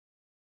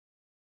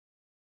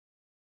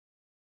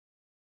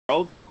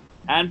world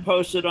and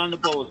posted on the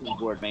bulletin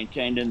board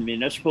maintained in the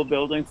municipal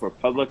building for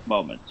public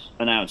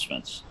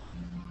announcements.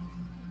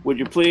 Would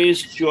you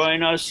please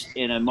join us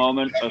in a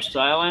moment of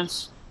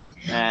silence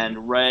and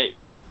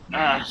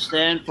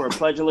stand for a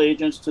pledge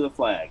allegiance to the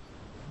flag.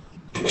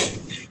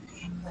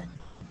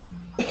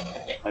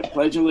 I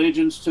pledge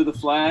allegiance to the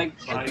flag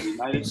of the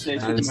United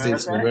States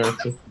of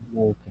America,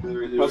 to the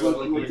republic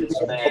for which it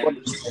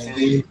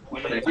stands,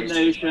 one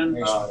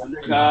nation,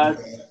 under God,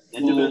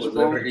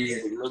 indivisible, with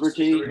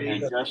liberty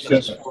and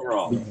justice for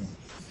all.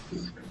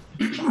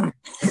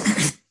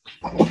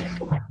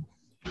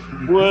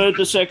 Would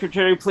the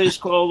secretary please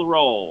call the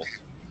roll?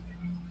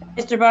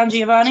 Mr.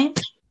 Bongiovanni?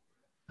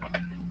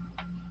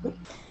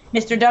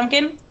 Mr.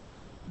 Duncan?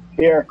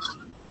 Here.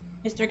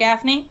 Mr.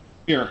 Gaffney?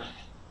 Here.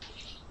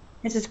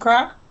 Mrs.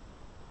 Crock?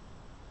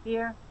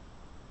 Here.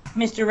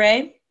 Mr.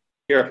 Ray?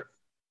 Here.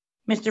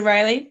 Mr.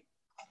 Riley?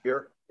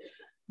 Here.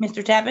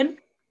 Mr. Tappan?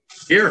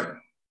 Here.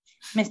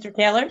 Mr.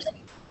 Taylor?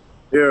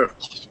 Here.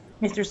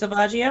 Mr.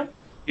 Salvaggio?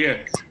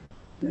 Here.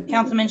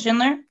 Councilman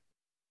Schindler?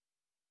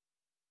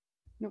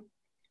 Nope.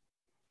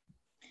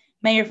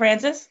 Mayor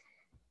Francis?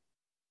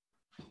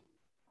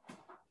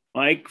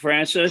 Mike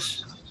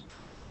Francis?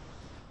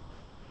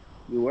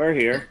 You were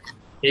here.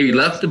 He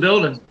left the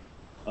building.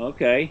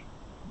 Okay.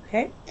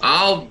 Okay.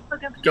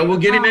 We'll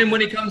get him in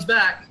when he comes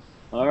back.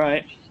 All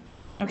right.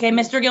 Okay,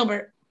 Mr.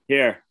 Gilbert?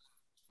 Here.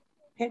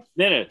 Okay.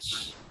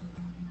 Minutes.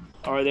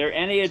 Are there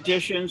any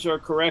additions or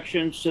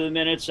corrections to the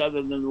minutes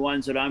other than the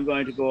ones that I'm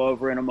going to go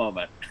over in a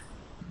moment?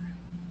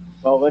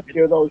 Well, let's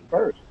hear those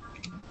first.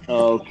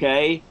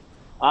 Okay.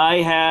 I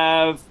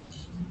have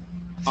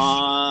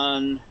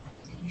on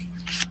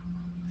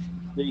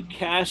the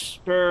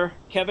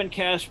Kevin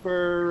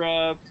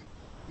Casper,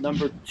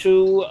 number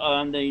 2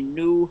 on the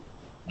new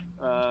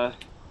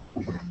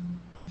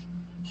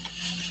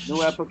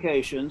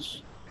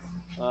applications.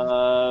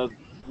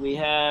 We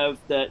have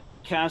that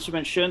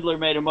Councilman Schindler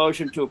made a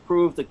motion to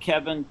approve the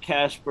Kevin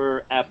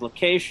Casper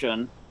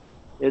application.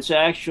 It's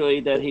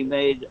actually that he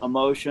made a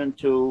motion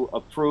to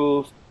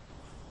approve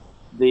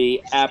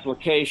the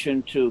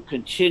application to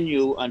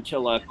continue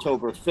until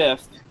October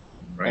 5th.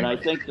 Right. And I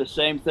think the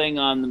same thing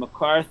on the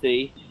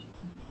McCarthy,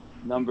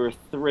 number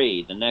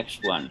 3, the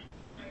next one.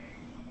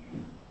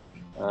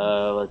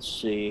 Let's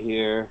see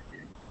here.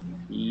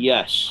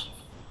 Yes.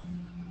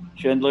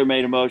 Schindler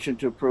made a motion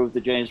to approve the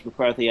James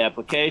McCarthy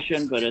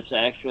application, but it's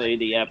actually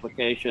the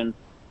application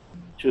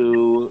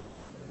to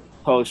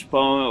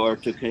postpone or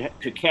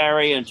to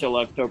carry until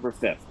October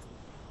 5th.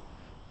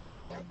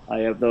 I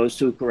have those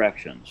 2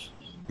 corrections.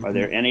 Are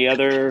there any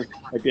other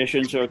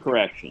additions or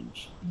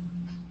corrections?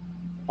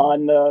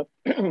 On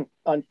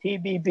on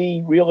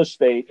TBB real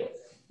estate,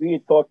 we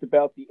had talked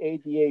about the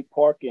ADA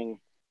parking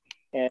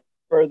and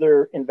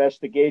further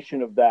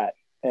investigation of that.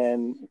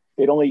 And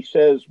it only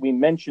says we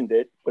mentioned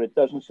it, but it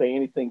doesn't say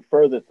anything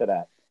further to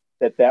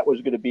that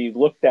was going to be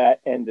looked at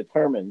and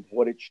determined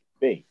what it should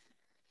be.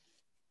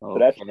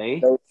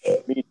 Okay. So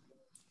that's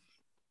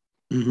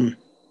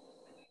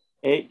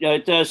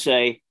It does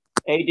say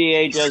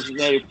ADA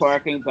designated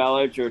parking,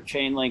 bollards, or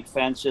chain link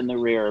fence in the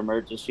rear,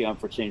 emergency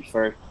unforeseen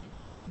first,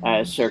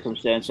 as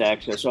circumstance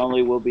access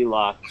only will be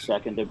locked,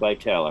 seconded by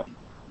Taylor.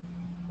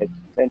 It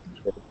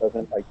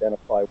doesn't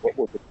identify what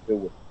we're going to do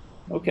with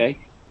it. Okay.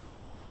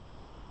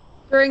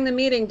 During the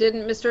meeting,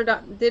 didn't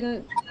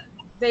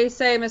they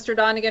say Mr.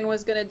 Donegan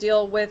was going to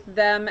deal with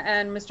them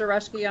and Mr.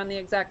 Rushke on the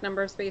exact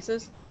number of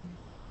spaces?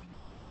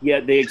 Yeah,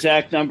 the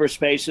exact number of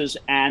spaces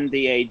and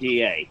the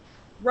ADA.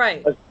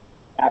 Right.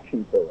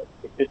 Action to it.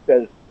 It just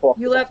says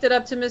you left it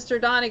up to Mr.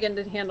 Donegan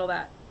to handle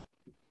that.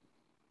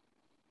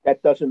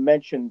 That doesn't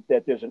mention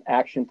that there's an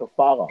action to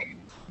follow.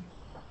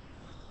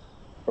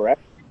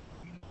 Correct?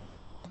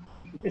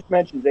 It just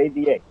mentions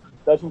ADA. It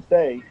doesn't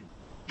say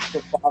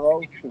to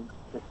follow, to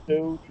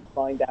pursue, to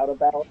find out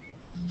about.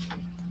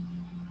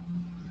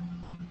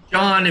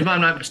 John, if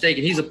I'm not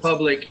mistaken, he's a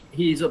public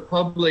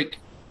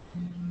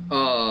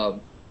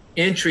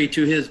entry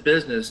to his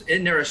business.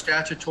 Isn't there a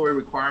statutory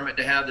requirement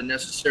to have the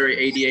necessary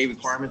ADA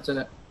requirements in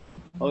it?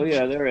 Oh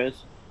yeah, there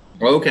is.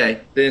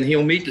 Okay, then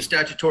he'll meet the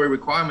statutory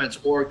requirements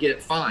or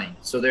get fined.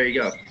 So there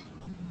you go.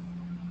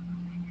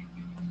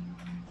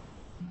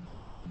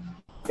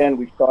 Again,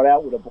 we start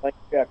out with a blank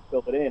check,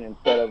 fill it in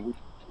instead of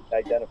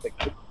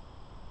identification.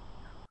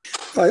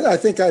 I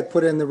think I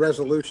put in the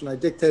resolution. I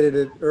dictated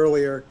it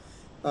earlier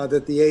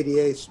that the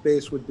ADA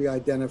space would be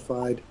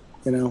identified,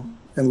 and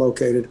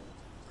located,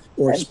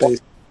 or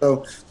space.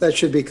 So that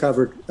should be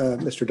covered,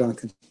 Mr.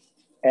 Duncan.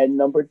 And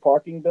numbered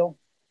parking, Bill?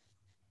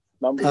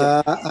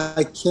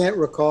 I can't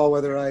recall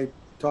whether I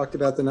talked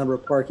about the number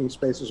of parking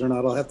spaces or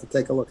not. I'll have to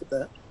take a look at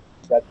that.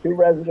 We got 2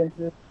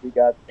 residences. We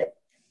got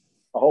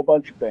a whole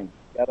bunch of things.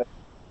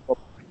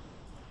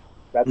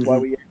 That's why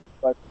we.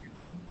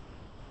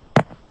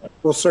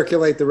 We'll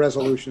circulate the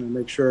resolution and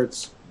make sure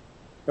it's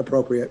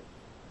appropriate.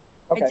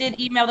 Okay. I did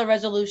email the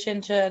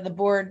resolution to the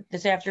board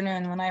this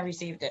afternoon when I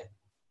received it.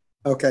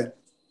 Okay.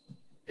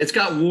 It's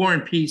got War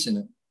and Peace in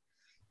it.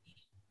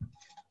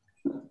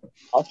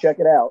 I'll check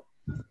it out.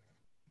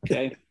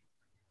 Okay.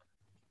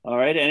 All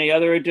right, any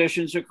other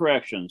additions or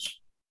corrections?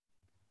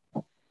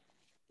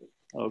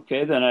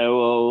 Okay, then I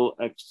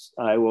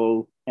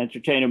will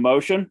entertain a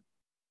motion.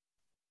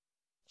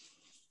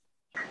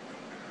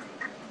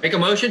 Make a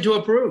motion to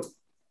approve.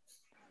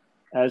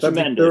 As Subject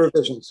to amended.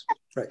 revisions.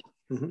 Right.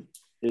 Mhm.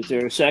 Is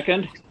there a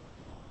second?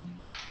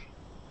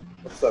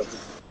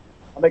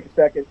 I'll make a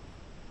second.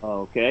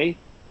 Okay.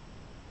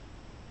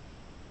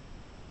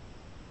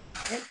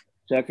 Mr.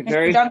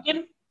 Secretary?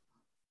 Duncan,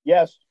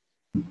 Yes.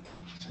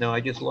 No, I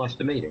just lost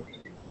the meeting.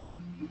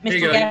 There you Mr.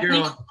 go. You're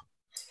Gaffney, on.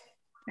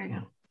 there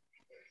you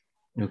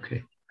go.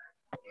 Okay.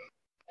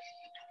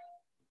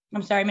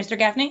 I'm sorry, Mr.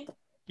 Gaffney,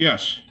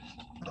 Yes.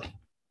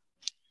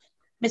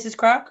 Mrs.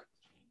 Crock,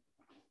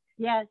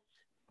 Yes.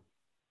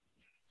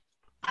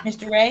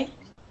 Mr. Ray,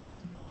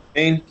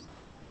 Dane?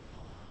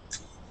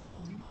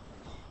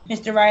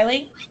 Mr.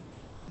 Riley,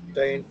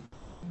 Dane?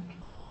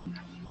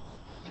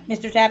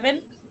 Mr.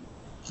 Tappan,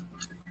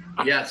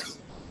 Yes.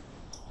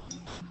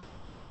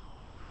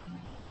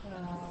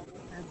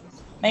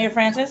 Mayor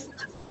Francis.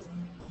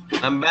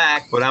 I'm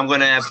back, but I'm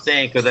gonna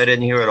abstain because I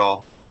didn't hear it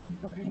all.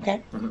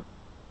 Okay.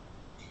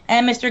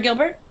 And Mr.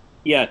 Gilbert?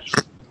 Yes.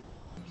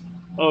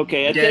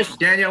 Okay, at this,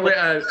 Daniel,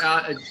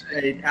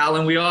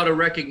 Alan, we ought to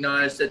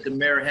recognize that the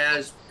mayor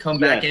has come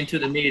back Yes. into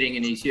the meeting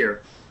and he's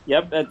here.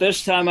 yep, at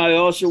this time, I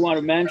also want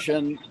to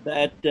mention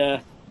that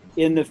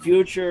in the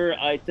future,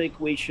 I think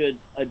we should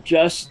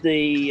adjust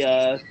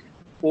the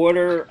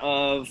order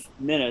of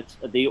minutes,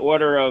 the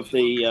order of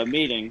the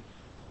meeting,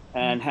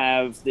 and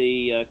have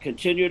the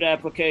continued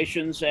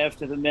applications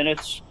after the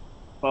minutes,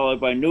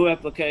 followed by new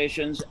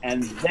applications,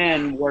 and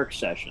then work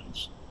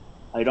sessions.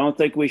 I don't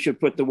think we should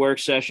put the work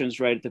sessions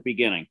right at the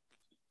beginning.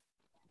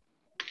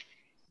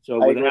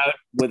 So I agree.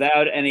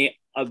 without any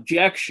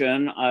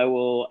objection, I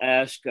will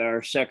ask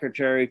our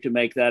secretary to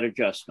make that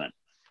adjustment.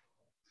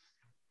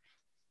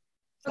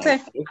 Okay.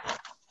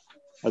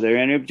 Are there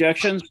any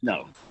objections?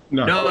 No.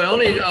 No,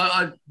 only,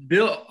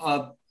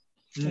 Bill,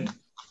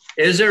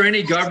 is there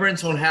any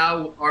governance on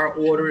how our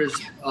order is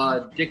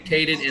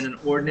dictated in an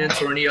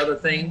ordinance or any other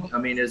thing? I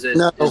mean, is it?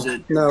 No, Is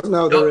it? no,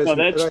 No, there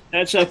isn't.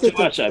 that's I up think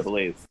to us, that- I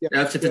believe.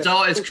 Yeah. If it's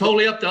all, it's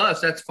totally up to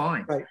us, that's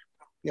fine. Right.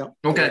 Yeah.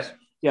 Okay.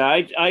 Yeah,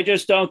 I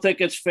just don't think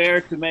it's fair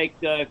to make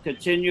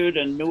continued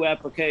and new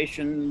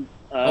application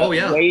Oh,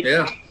 yeah, wait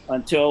yeah.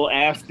 until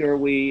after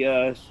we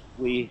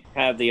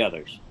have the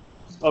others.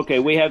 Okay,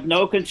 we have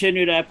no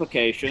continued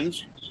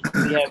applications.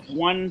 We have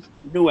one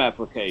new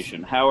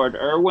application, Howard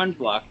Irwin,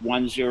 block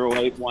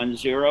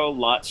 10810,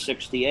 lot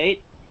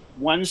 68,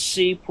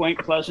 1C Point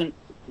Pleasant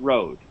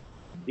Road.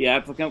 The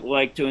applicant would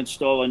like to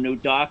install a new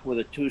dock with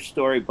a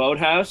two-story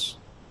boathouse.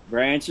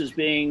 Variance is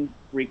being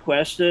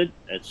requested,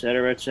 et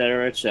cetera, et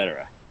cetera, et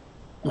cetera.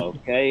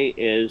 Okay,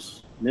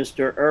 is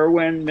Mr.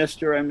 Irwin,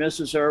 Mr. and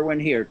Mrs. Irwin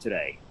here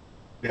today?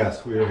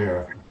 Yes, we are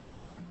here.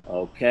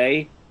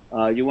 Okay,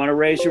 you want to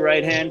raise your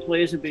right hand,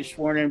 please, and be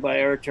sworn in by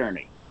our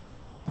attorney?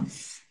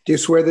 Do you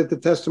swear that the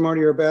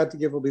testimony you're about to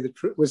give will be the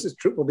truth,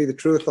 will be the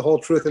truth, the whole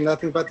truth, and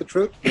nothing but the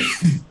truth?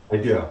 I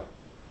do.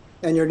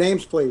 And your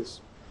names, please.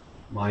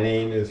 My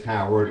name is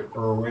Howard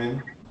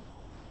Irwin.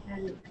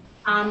 And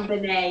I'm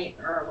Benay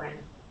Irwin.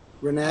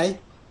 Renee?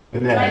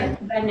 Benay.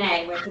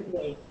 Benay with a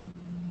B.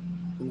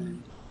 Renee.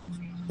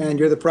 And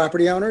you're the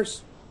property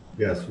owners?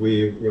 Yes,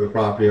 we're the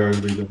property owner.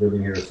 We've been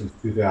living here since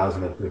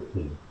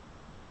 2015.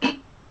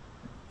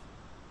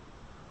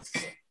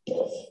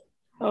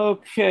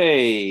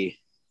 Okay.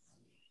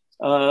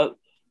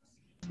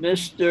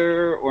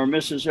 Mr. or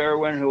Mrs.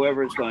 Irwin,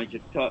 whoever is going to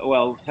talk,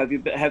 well,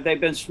 have they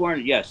been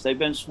sworn? Yes, they've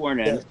been sworn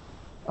in.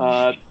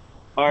 Yes.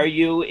 Are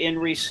you in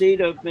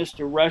receipt of Mr.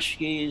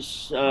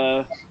 Rushke's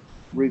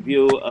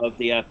review of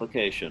the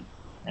application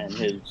and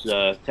his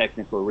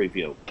technical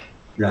review?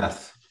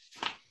 Yes.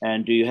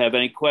 And do you have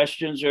any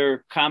questions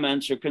or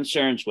comments or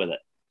concerns with it?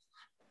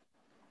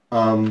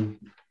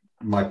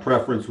 My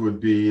preference would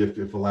be,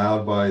 if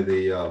allowed by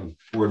the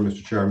board,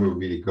 Mr. Chairman, would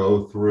be to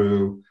go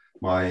through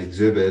my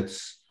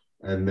exhibits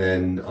and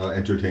then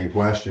entertain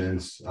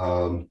questions.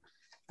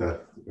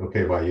 That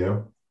okay by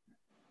you?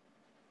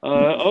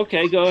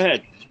 Okay, go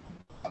ahead.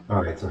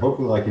 All right, so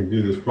hopefully I can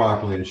do this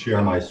properly and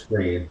share my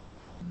screen.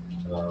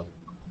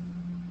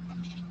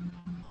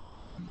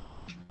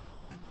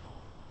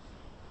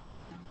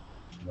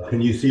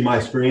 Can you see my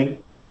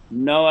screen?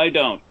 No, I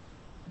don't.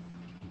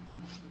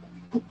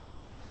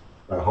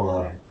 Hold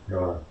on.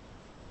 Hold on.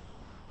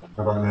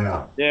 How about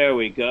now? There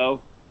we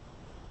go.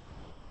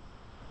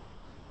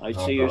 I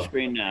see your Uh-huh.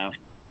 screen now.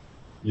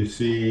 You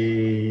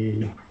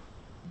see?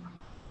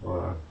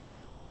 There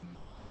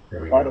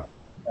we go.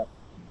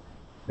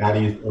 Now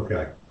do you?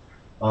 Okay.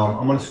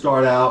 I'm going to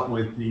start out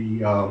with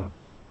the.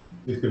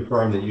 Please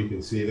confirm that you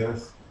can see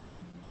this.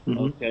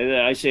 Okay,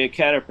 I see a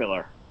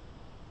caterpillar.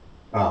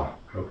 Oh,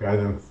 okay.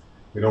 Then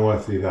we don't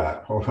want to see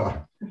that. Hold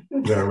on.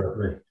 Bear with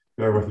me.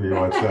 Bear with me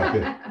 1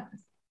 second.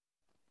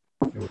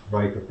 It was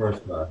right the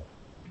first time.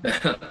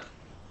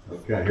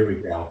 Okay, here we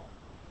go.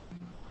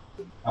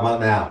 How about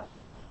now?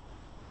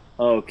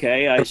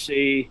 Okay, I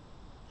see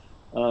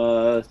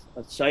a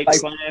site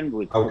plan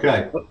with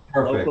Okay,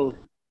 perfect.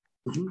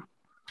 All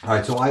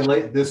right, so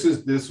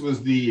this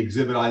was the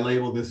exhibit I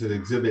labeled this as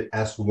Exhibit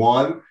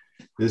S1.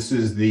 This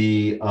is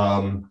the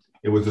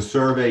it was a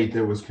survey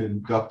that was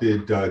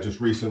conducted just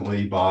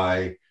recently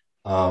by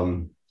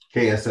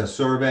KSS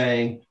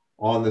Surveying.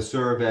 On the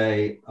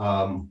survey,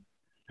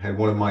 had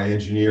one of my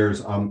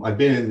engineers. I've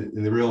been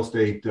in the real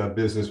estate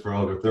business for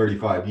over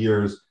 35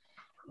 years.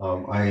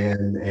 I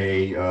am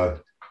a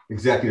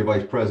executive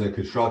vice president of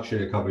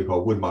construction at a company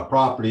called Woodmont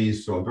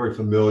Properties, so I'm very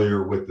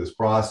familiar with this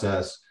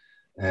process.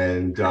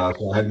 And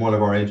so I had one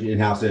of our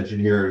in-house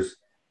engineers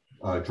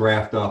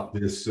draft up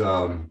this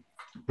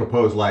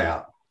proposed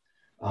layout.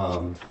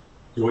 So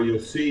what you'll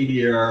see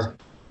here,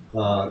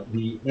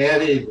 the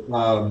added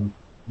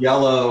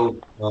yellow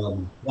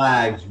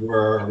flags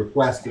were a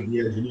request of the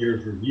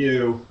engineer's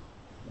review,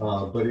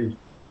 but it's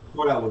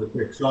put out with a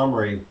quick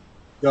summary.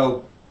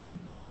 So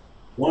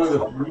one of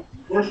the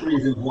first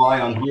reasons why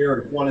I'm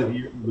here in front of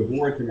you, the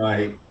board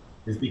tonight,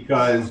 is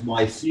because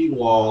my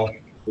seawall,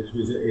 which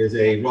is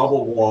a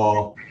rubble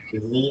wall,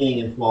 is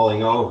leaning and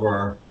falling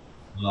over.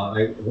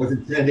 I was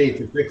intending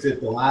to fix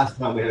it the last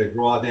time we had a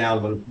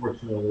drawdown, but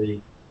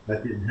unfortunately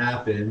that didn't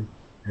happen.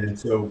 And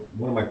so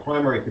one of my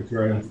primary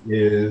concerns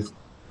is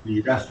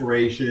the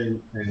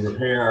restoration and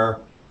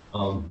repair,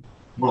 more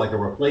like a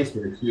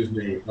replacement, excuse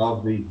me,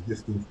 of the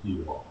existing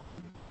seawall.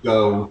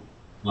 So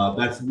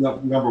that's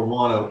number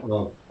one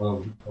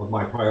of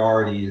my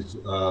priorities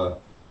to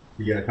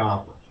get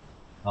accomplished.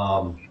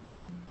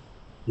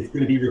 It's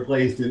going to be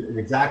replaced in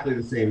exactly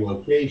the same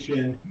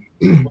location.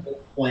 The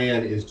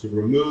plan is to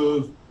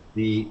remove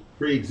the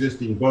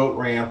pre-existing boat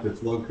ramp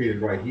that's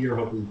located right here.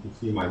 Hopefully you can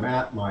see my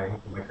map, my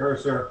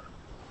cursor.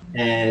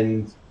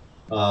 And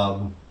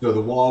so the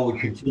wall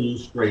would continue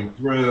straight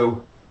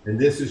through. And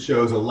this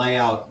shows a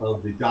layout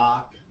of the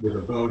dock with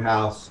a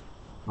boathouse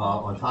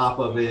on top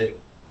of it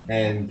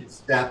and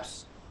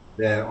steps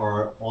that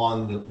are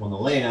on the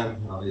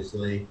land,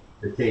 obviously,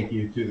 that take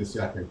you to the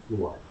second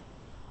floor.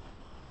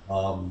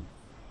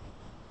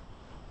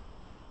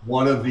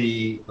 One of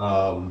the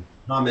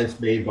comments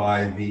made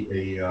by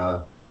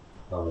the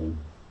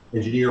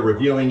engineer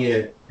reviewing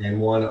it,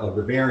 and one of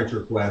the variance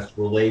requests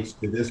relates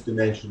to this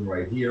dimension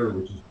right here,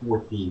 which is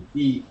 14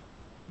 feet.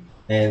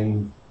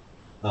 And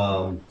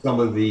some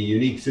of the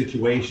unique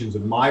situations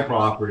of my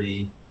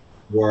property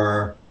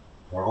are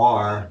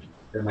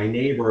that my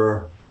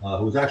neighbor,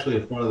 who's actually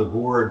in front of the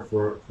board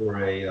for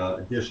a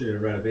addition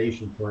and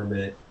renovation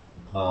permit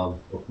or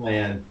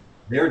plan,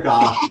 their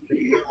dock,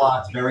 their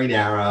lot's very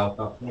narrow,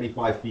 about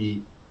 25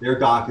 feet. Their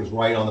dock is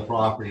right on the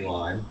property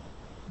line.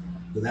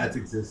 So that's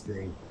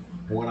existing.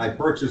 And when I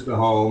purchased the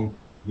home,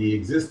 the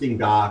existing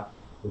dock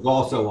was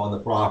also on the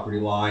property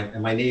line,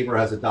 and my neighbor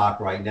has a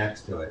dock right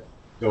next to it.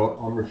 So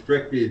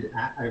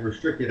I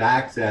restricted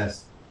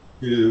access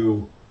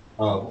to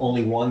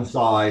only one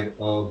side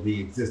of the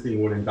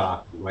existing wooden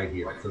dock right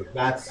here. So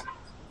that's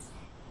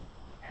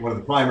one of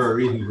the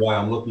primary reasons why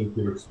I'm looking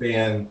to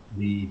expand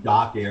the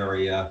dock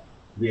area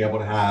to be able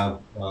to have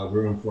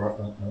room for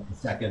a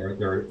second or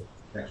third,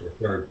 actually a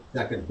third,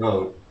 second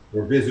boat,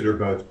 or visitor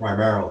boats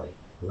primarily,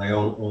 because I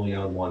only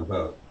own one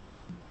boat.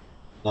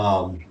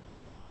 The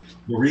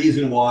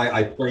reason why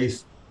I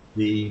placed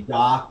the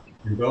dock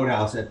and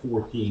boathouse at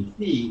 14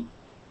 feet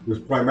was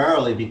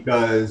primarily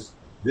because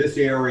this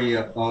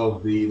area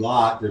of the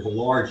lot, there's a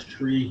large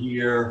tree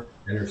here,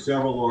 and there's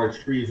several large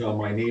trees on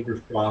my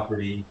neighbor's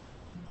property,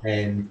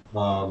 and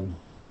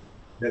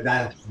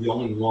that's the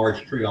only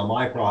large tree on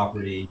my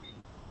property.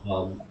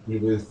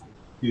 It was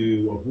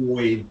to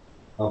avoid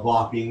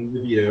blocking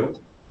the view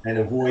and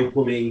avoid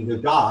putting the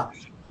dock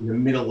in the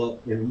middle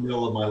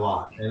of my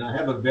lot. And I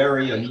have a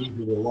very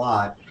unusual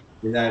lot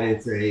in that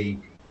it's a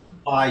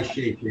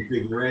pie-shaped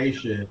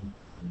configuration,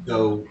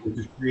 so it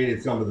just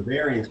created some of the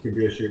variance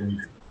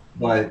conditions,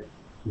 but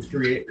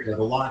the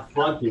lot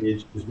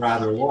frontage is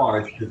rather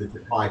large because it's a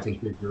pie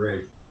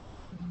configuration.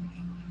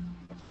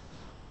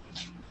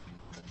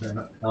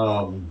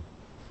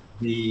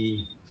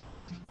 The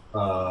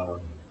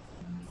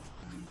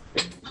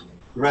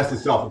rest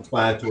is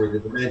self-explanatory. The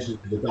dimensions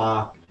of the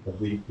dock, of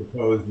the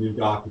proposed new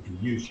dock, which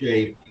is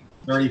U-shaped,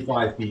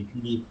 35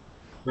 feet deep,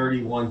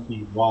 31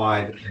 feet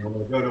wide. And I'm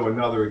going to go to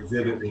another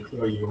exhibit and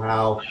show you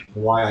how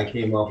and why I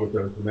came up with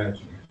those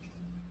dimensions.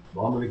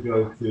 So I'm going to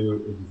go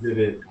to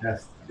exhibit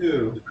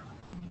S2.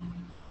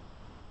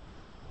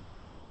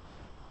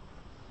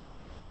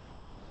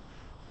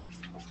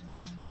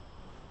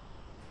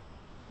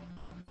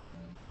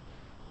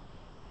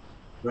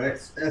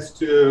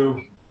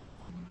 S2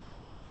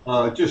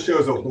 just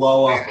shows a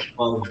blow up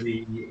of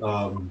the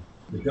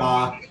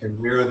dock and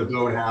where the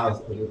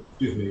boathouse,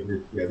 excuse me,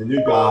 the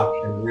new dock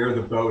and where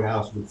the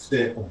boathouse would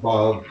sit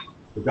above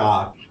the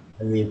dock.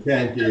 And the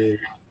intent is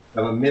to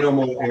have a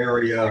minimal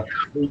area,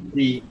 3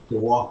 feet to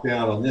walk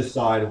down on this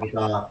side of the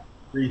dock,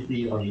 3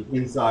 feet on the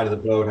inside of the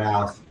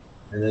boathouse,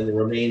 and then the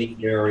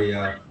remaining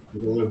area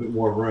with a little bit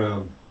more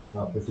room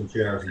for some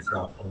chairs and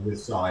stuff on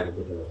this side of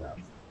the boathouse.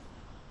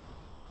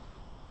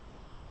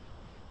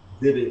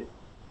 Exhibit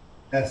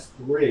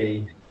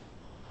S3,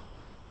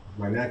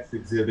 my next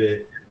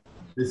exhibit.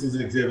 This is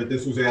an exhibit.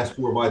 This was asked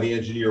for by the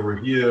engineer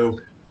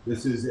review.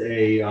 This is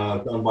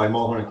done by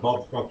Mulholland &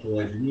 Culp, structural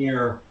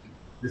engineer.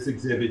 This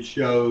exhibit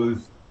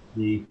shows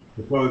the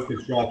proposed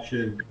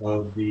construction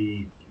of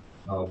the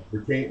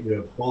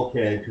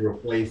bulkhead to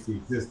replace the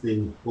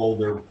existing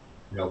boulder,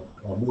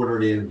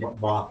 mortared in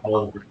rock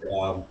boulder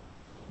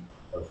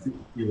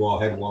seawall,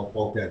 head wall,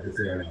 bulkhead that's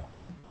there now.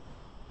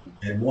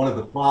 And one of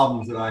the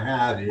problems that I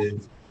have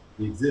is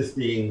the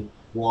existing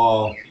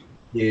wall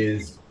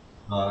is,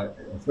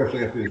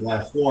 especially after these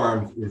last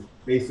storms, is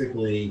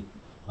basically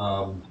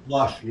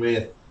flush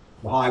with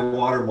the high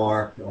water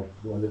mark of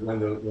when the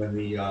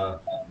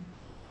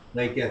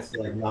lake gets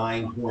to like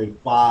 9.5,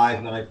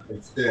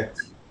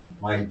 9.6.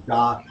 My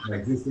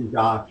existing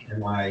dock and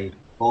my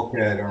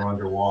bulkhead are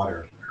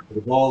underwater. So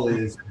the goal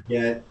is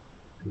to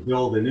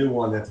build a new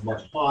one that's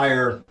much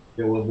higher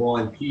that will,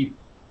 one, keep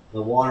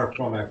the water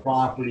from my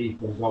property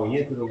from going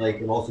into the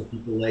lake and also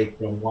keep the lake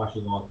from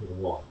washing onto the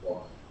water.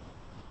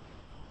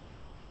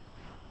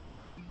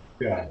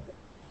 Okay.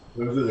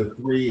 Those are the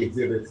three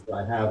exhibits that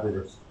I have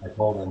that I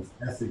call them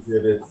S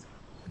exhibits.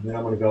 And then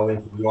I'm going to go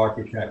into the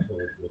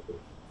architectural exhibits.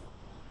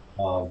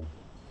 So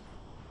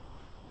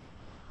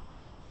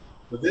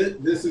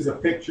this is a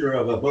picture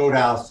of a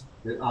boathouse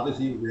that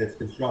obviously that's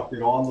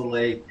constructed on the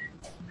lake,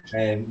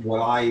 and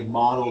what I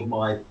modeled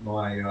my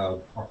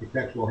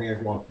architectural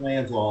hands-on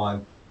plans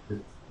on,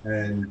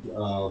 and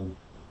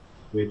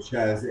which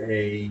has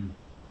a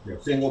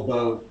single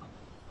boat,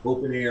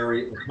 open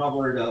area,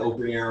 covered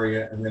open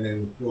area, and then an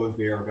enclosed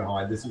area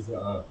behind. This is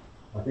I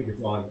think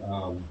it's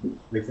on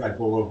Lakeside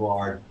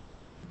Boulevard,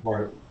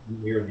 part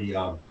near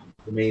the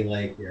main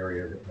lake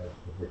area.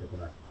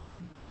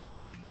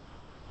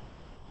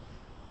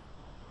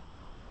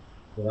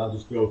 But I'll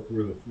just go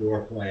through the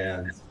floor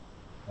plans.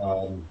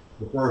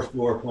 The first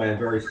floor plan,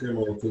 very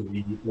similar to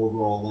the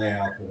overall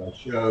layout that I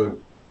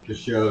showed,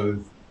 just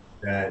shows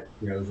that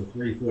there's a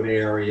 3-foot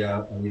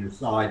area on either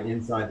side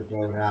inside the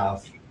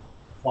boathouse,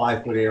 a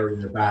 5-foot area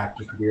in the back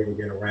just to be able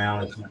to get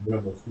around. It's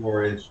minimal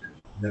storage,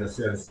 and then a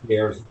set of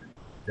stairs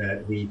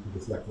that lead to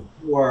the second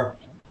floor.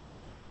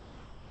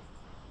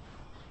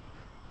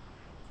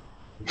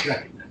 The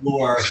second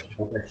floor,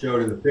 like I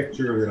showed in the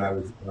picture that I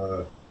was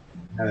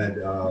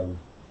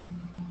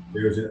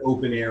there's an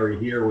open area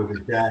here with a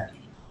deck,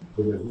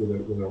 with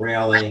a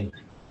railing,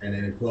 and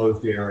an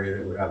enclosed area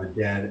that would have a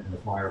den and a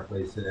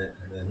fireplace in it.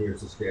 And then here's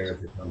the stairs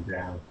that come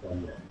down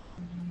from there.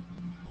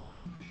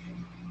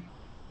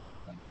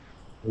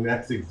 The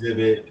next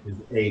exhibit is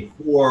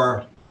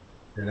A4,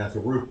 and that's a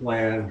roof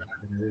plan.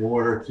 And in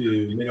order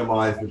to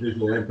minimize the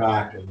visual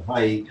impact of the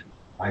height,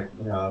 I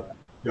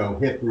show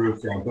hip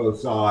roofs on both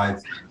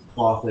sides,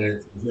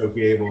 soffits, no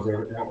gables,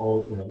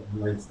 all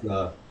nice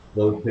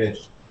low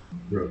pitched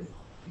roof.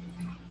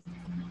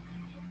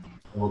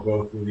 And we'll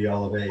go through the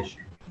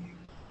elevation.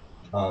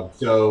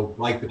 So,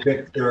 like the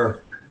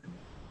picture,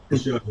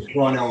 it shows the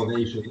front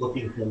elevation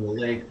looking from the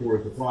lake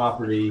towards the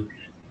property.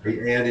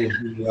 We added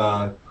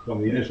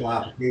from the initial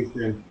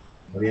application,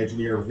 the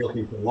engineer was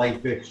looking for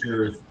light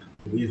fixtures.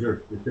 So these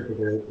are the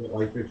typical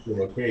light fixture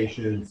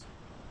locations.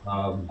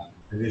 And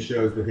this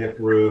shows the hip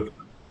roof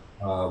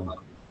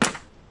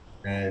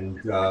and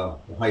the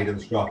height of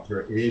the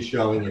structure. It is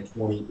showing at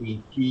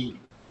 28 feet.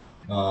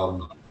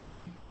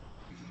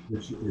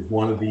 Which is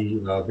one of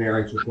the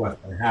variance requests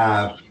I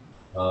have.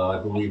 I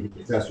believe the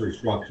accessory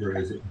structure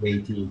is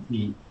 18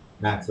 feet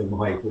maximum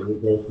height, but we'll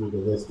go through the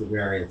list of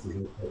variances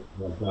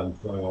I've done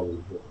showing all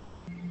these.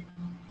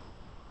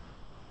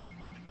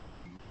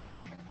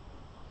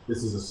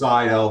 This is a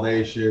side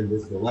elevation.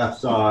 This is the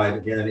left side.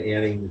 Again,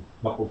 adding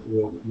a couple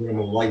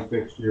minimal light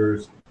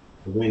fixtures,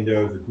 the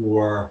windows, the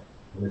door,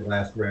 and the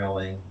glass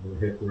railing, and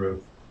the hip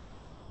roof,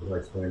 as I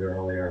explained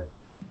earlier.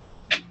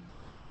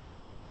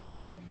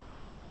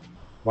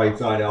 Right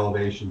side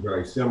elevation,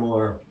 very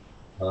similar.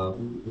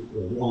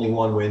 Only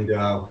one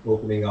window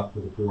opening up to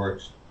the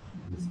porch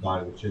and the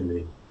side of the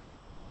chimney.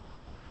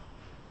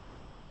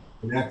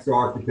 The next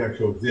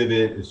architectural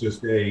exhibit is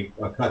just a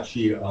cut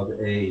sheet of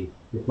a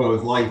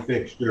proposed light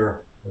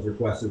fixture as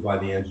requested by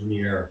the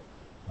engineer.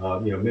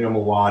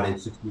 Minimal wattage,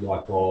 60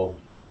 watt bulb,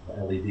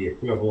 LED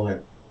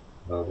equivalent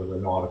with a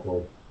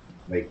nautical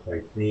lake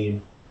type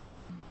theme.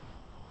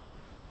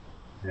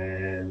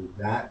 And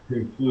that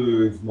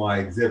concludes my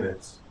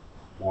exhibits.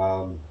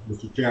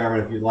 Mr. Chairman,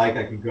 if you'd like,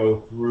 I can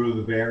go through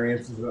the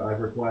variances that I've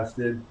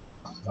requested,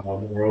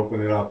 or open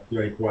it up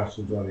to any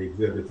questions on the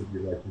exhibits if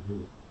you'd like to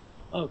do.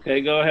 Okay,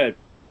 go ahead.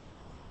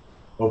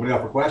 Open it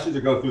up for questions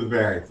or go through the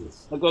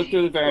variances? I'll go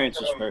through the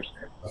variances first.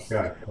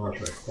 Okay,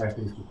 perfect. Thank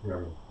you, Mr.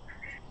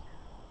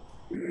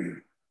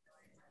 Chairman.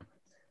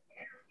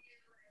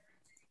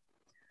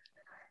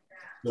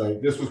 So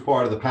this was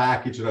part of the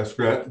package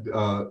that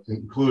I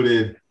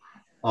included.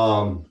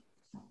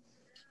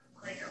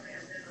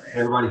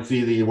 Everybody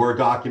see the Word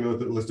document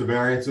with the list of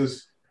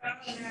variances?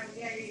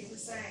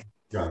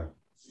 Okay.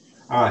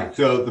 All right,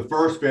 so the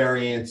first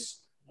variance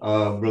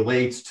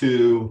relates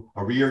to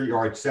a rear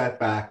yard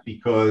setback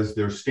because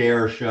there's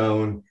stairs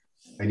shown.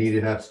 I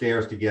needed to have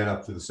stairs to get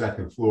up to the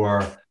second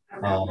floor.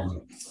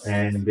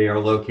 And they are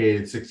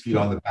located 6 feet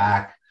on the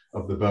back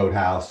of the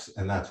boathouse,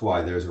 and that's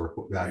why there's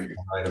that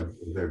item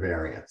of their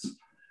variance.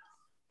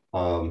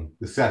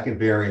 The second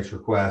variance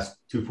request,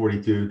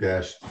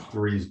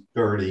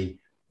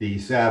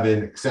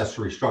 242-330D7,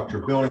 accessory structure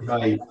building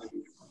height,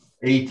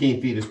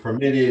 18 feet is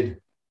permitted.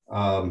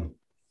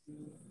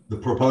 The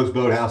proposed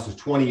boathouse is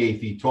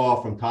 28 feet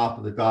tall from top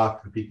of the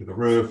dock to the peak of the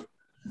roof.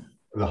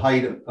 The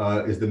height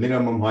is the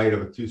minimum height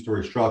of a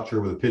two-story structure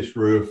with a pitched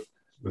roof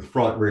with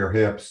front and rear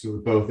hips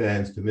with both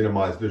ends to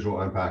minimize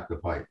visual impact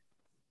of height.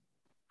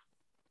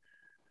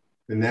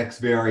 The next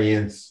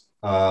variance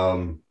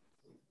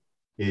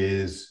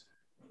is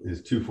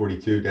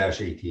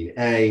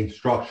 242-18A,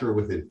 structure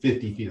within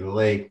 50 feet of the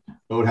lake.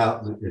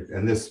 Boathouse,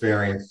 and this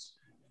variance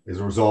is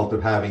a result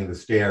of having the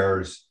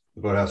stairs,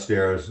 the boathouse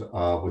stairs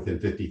within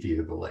 50 feet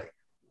of the lake.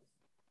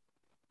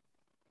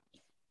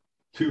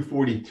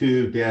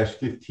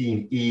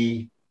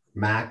 242-15E,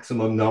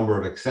 maximum number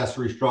of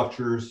accessory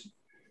structures.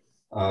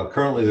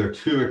 Currently, there are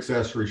 2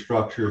 accessory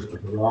structures, a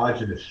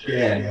garage and a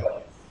shed.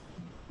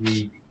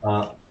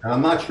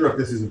 I'm not sure if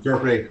this is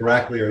interpreted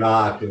correctly or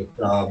not, but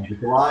the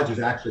garage is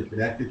actually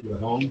connected to the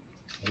home.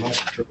 I'm not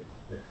sure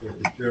if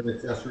it's an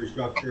accessory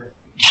structure.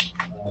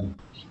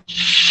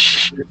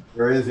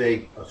 There is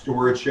a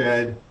storage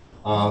shed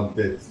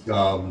that's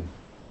on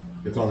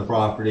the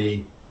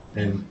property,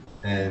 and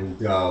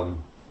the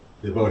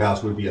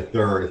boathouse would be a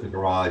third if the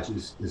garage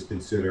is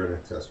considered an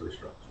accessory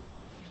structure.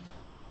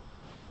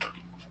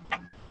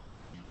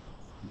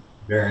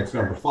 Variance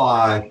number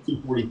 5,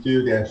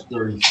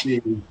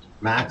 242-30C,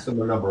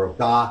 maximum number of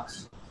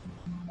docks.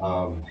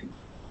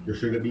 There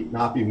should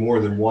not be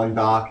more than 1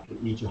 dock for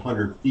each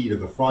 100 feet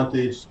of the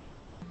frontage.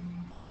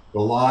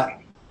 The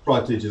lot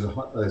frontage is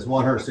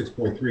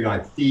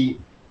 106.39 feet.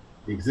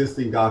 The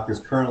existing dock is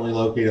currently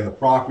located on the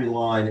property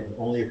line and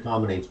only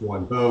accommodates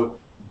 1 boat.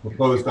 The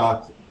proposed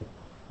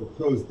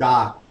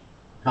dock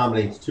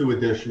accommodates 2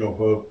 additional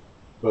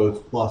boats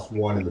plus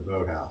 1 in the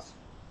boathouse.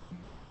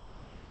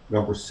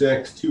 Number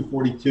 6,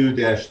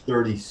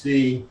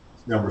 242-30C.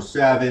 Number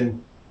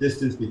 7,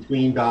 distance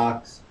between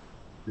docks.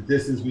 The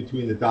distance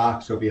between the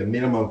docks shall be a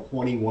minimum of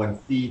 21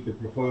 feet. The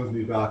proposed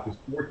new dock is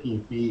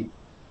 14 feet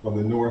from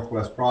the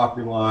northwest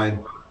property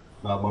line.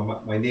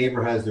 My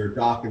neighbor has their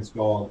dock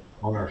installed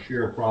on our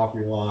shared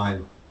property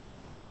line.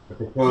 The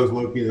proposed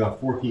located about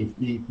 14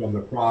 feet from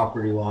the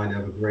property line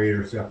have a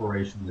greater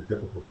separation than the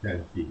typical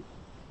 10 feet.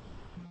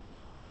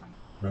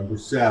 Number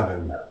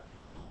 7,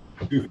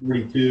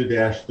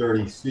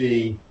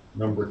 242-30C,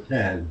 number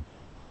 10,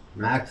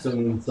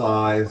 maximum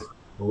size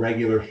for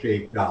regular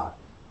shaped dock.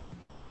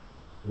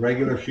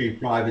 Regular shaped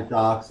private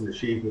docks in the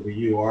shape of a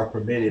U are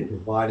permitted,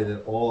 provided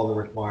that all of the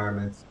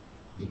requirements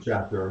in the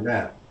chapter are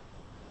met.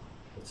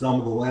 The sum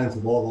of the lengths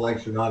of all the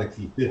legs should not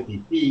exceed 50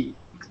 feet.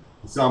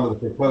 The sum of the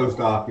proposed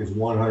dock is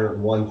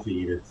 101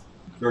 feet. It's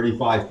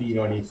 35 feet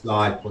on each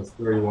side plus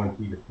 31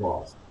 feet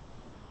across.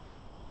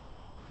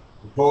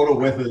 The total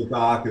width of the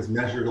dock is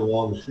measured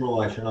along the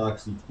shoreline should not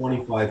exceed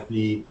 25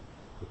 feet.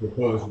 The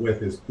proposed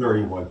width is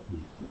 31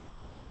 feet.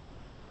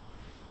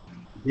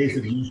 In case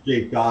of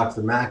U-shaped docks,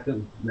 the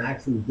maximum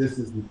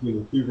distance between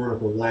the 2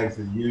 vertical legs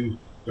of the U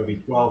shall be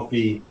 12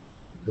 feet.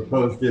 The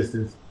proposed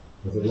distance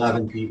is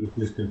 11 feet, which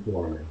is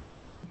conforming.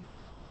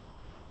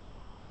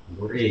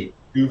 Number 8,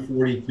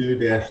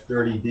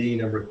 242-30D,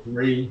 number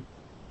 3,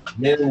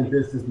 minimum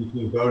distance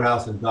between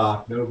boathouse and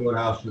dock. No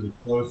boathouse should be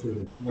closer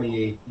than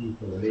 28 feet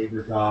from the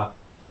neighbor's dock.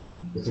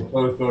 The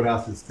proposed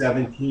boathouse is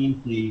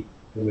 17 feet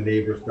from the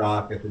neighbor's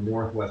dock at the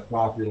northwest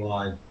property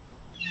line.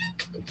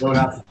 The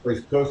boathouse is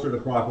placed closer to the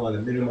property line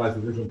to minimize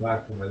the visual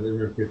impact from my living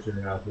room, kitchen,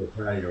 and outdoor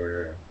patio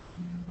area.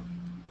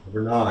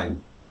 Number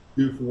 9,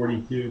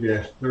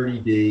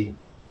 242-30D,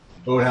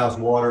 boathouse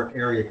water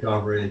area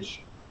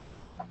coverage.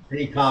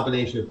 Any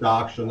combination of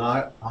docks shall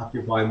not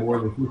occupy more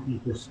than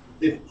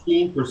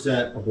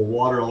 15% of the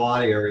water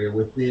lot area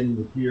within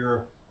the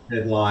pier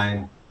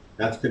headline.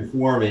 That's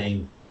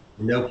conforming.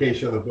 In no case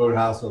shall the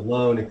boathouse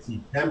alone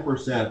exceed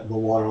 10% of the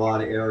water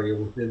lot area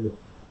within the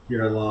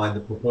pier line. The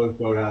proposed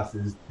boathouse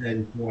is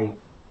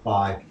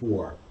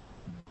 10.54.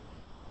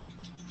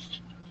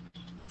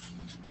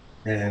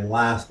 And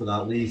last but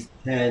not least,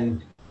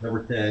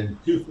 number 10,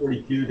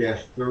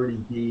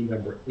 242-30D,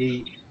 number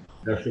 8.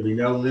 There should be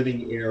no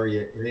living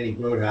area in any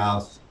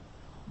boathouse.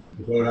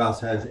 The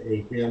boathouse has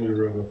a family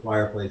room with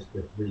fireplace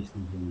for 3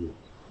 season use.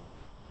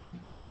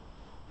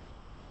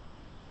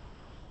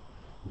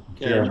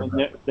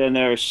 Okay, then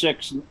there are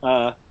 6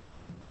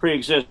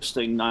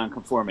 pre-existing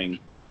non-conforming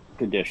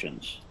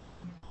conditions.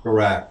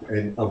 Correct,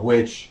 and of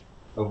which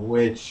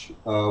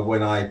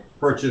when I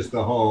purchased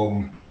the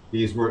home,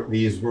 these were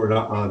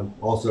not,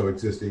 also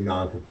existing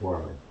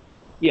non-conforming.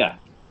 Yeah,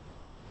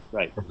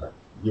 right. Correct.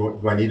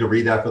 Do I need to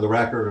read that for the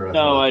record? Or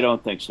no, I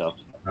don't think so. All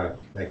right,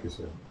 thank you,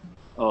 sir.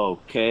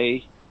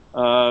 Okay.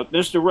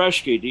 Mr.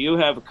 Rushke, do you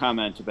have a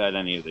comment about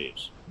any of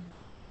these?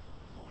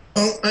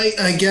 Well,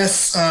 I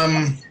guess,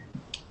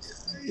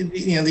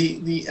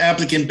 the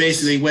applicant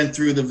basically went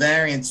through the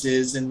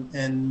variances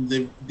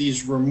and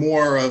these were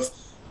more of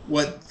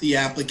what the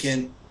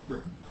applicant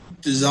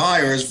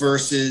desires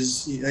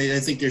versus, I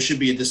think there should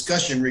be a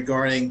discussion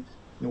regarding,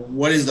 you know,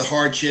 what is the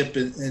hardship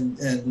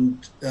and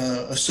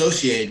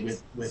associated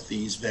with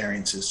these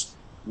variances.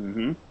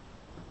 Mm-hmm.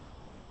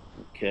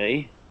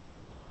 Okay.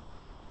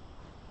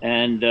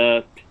 And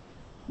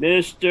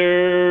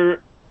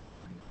Mr.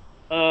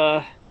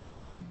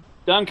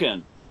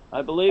 Duncan,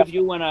 I believe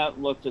you went out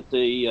and looked at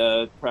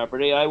the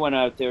property. I went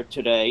out there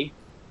today.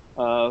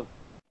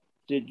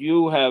 Did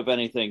you have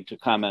anything to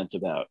comment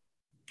about?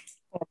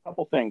 A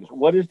couple things.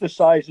 What is the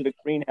size of the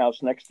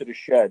greenhouse next to the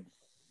shed?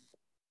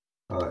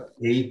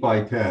 8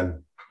 by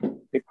 10. 8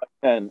 by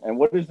 10. And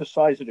what is the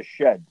size of the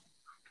shed?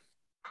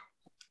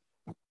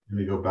 Let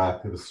me go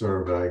back to the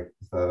survey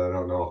that I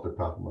don't know off the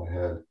top of my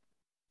head.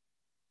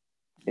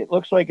 It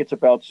looks like it's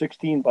about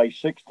 16 by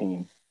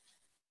 16.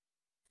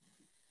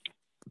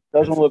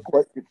 Doesn't look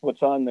like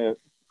what's on the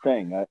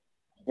thing. I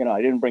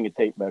didn't bring a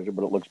tape measure,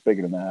 but it looks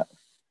bigger than that.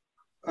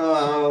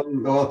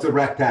 Well, it's a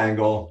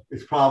rectangle.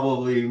 It's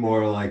probably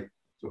more like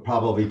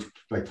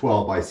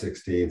 12 by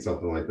 16,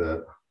 something like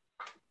that.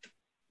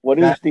 What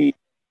is the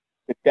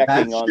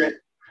decking on it?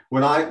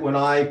 When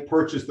I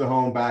purchased the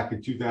home back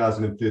in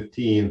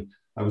 2015,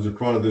 I was in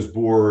front of this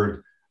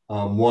board.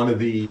 One of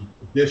the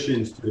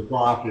additions to the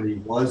property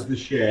was the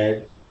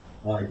shed.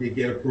 I did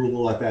get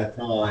approval at that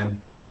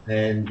time,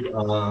 and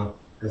along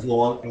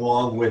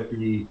with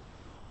the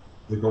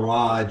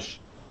garage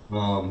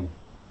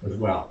as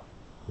well.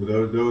 So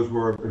those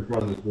were in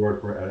front of this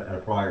board at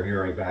a prior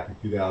hearing back in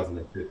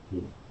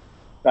 2015.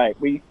 Right.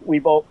 We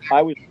both.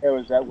 I was there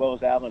as well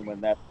as Alan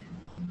when that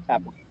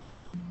happened.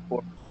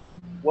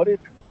 What is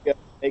the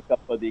makeup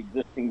of the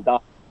existing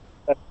dock?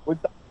 That's wood.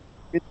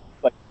 It's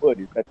like wood.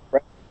 Is that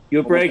correct?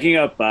 You're breaking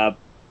up, Bob.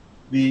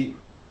 I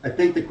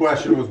think the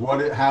question was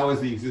how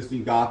is the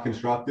existing dock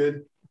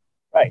constructed?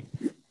 Right.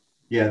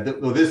 Yeah.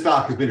 This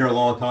dock has been here a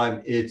long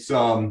time. It's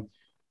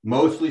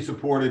mostly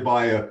supported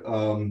by a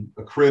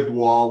cribbed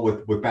wall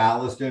with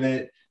ballast in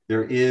it.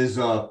 There is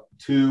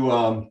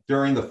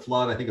during the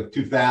flood, I think of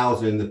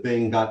 2000, the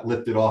thing got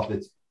lifted off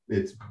its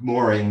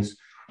moorings,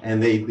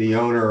 and the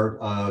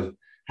owner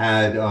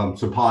had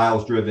some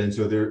piles driven.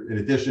 So there, in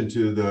addition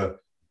to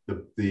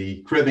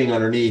the cribbing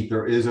underneath,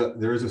 there is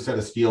a set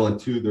of steel and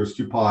there's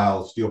two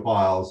steel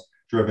piles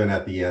driven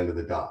at the end of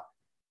the dock.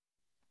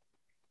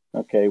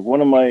 Okay. One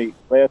of my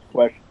last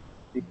questions: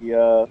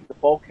 the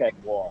bulkhead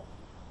wall.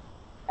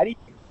 How do you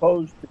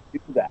propose to do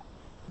that?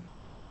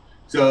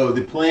 So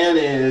the plan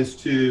is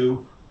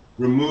to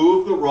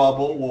remove the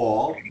rubble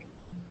wall,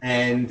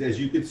 and as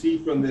you can see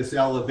from this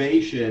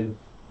elevation,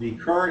 the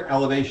current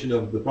elevation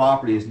of the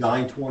property is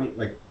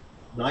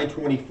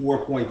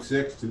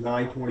 924.6 to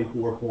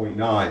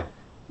 924.9,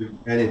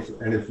 and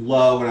it's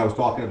low. And I was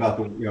talking about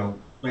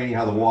explaining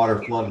how the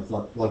water floods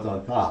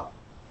on top.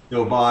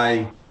 So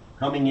by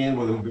coming in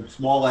with a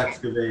small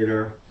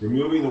excavator,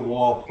 removing the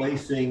wall,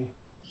 placing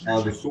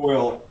the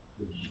soil,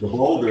 the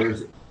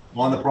boulders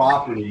on the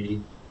property,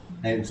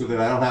 and so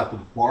that I don't have to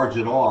barge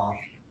it off,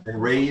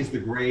 and raise the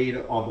grade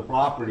of the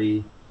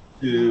property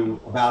to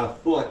about a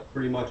foot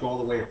pretty much all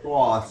the way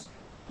across,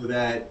 so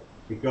that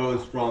it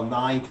goes from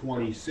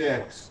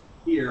 926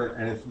 here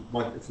and it's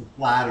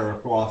flatter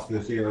across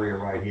this area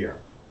right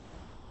here.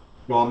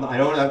 So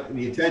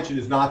the intention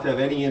is not to have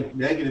any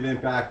negative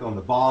impact on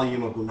the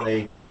volume of the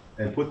lake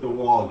and put the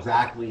wall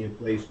exactly in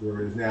place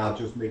where it is now,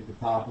 just make the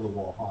top of the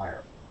wall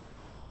higher.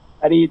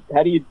 How do you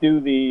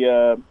do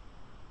the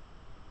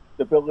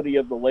stability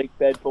of the lake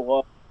bed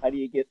below? How do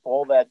you get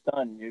all that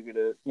done? You're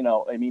gonna,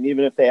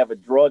 even if they have a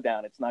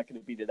drawdown, it's not going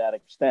to be to that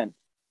extent.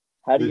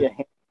 How do you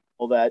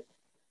handle that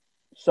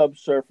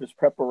subsurface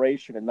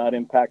preparation and not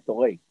impact the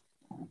lake?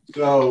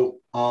 So,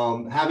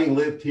 having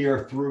lived here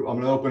I'm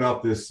going to open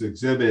up this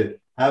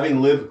exhibit. Having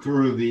lived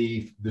through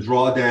the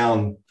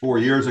drawdown 4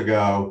 years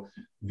ago,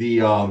 the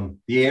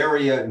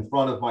area in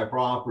front of my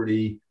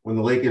property, when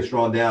the lake gets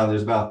drawn down,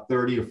 there's about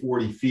 30 to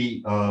 40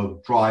 feet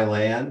of dry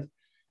land.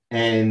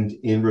 And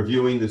in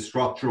reviewing the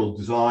structural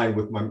design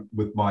with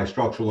my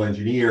structural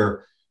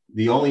engineer,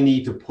 the only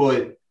need to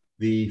put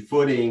the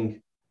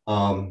footing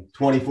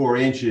 24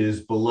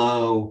 inches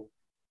below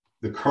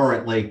the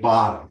current lake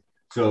bottom.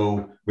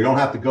 So we don't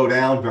have to go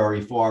down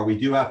very far. We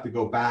do have to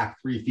go back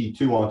 3 feet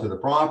 2 onto the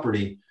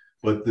property,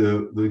 but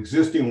the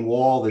existing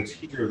wall that's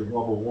here, the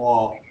rubble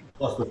wall,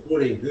 plus the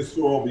footing, this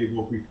soil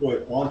will be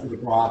put onto the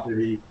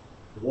property.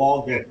 The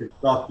wall gets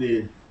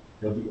constructed.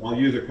 I'll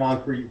use a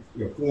concrete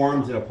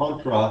forms and a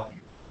pump truck,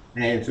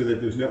 and so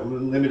that there's no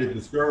limited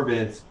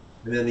disturbance.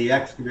 And then the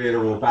excavator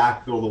will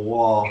backfill the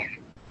wall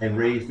and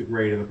raise the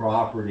grade of the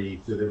property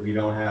so that we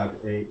don't have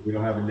a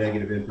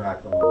negative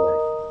impact on the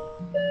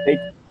lake.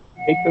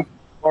 They took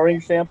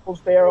boring samples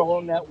there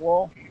along that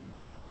wall.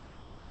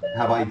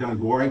 Have I done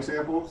boring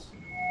samples?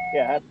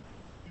 Yeah, have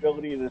the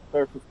ability of the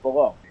surface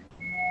below.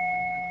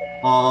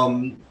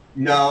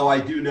 No, I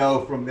do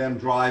know from them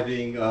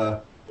driving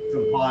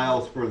some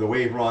piles for the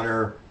wave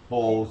runner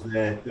poles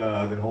that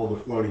hold the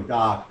floating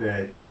dock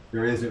that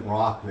there isn't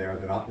rock there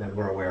that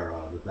we're aware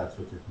of, if that's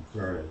what your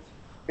concern is.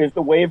 Is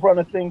the wave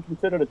runner thing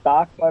considered a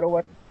dock, by the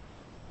way?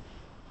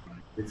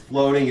 It's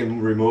floating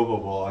and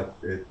removable. I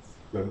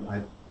don't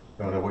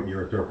know what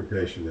your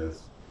interpretation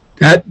is.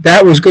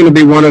 That was going to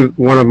be one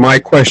of my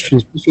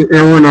questions. Mr.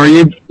 Irwin, are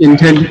you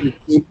intending to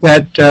keep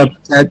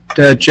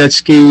that jet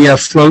ski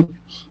float?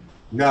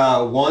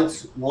 No,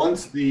 once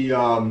the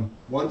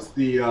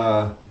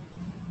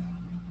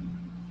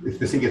if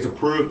this thing gets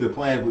approved, the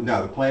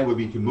plan would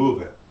be to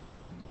move it.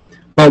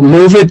 Well,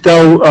 move it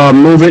though.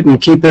 Move it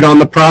and keep it on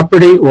the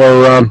property,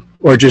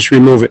 or just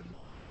remove it.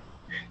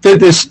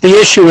 The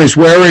issue is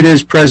where it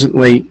is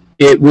presently.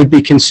 It would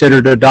be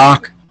considered a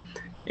dock,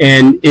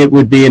 and it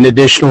would be an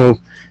additional.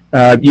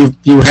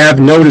 You have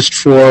noticed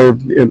for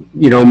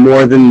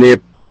more than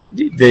the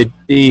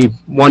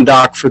one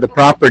dock for the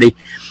property,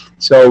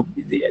 so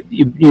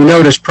you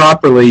noticed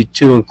properly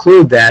to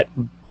include that.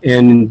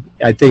 And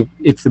I think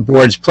if the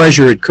board's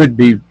pleasure, it could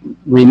be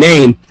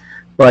remain,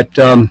 but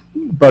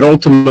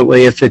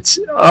ultimately, if it's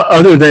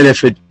other than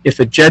if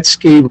a jet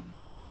ski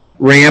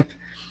ramp,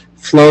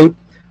 float,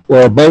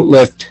 or a boat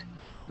lift,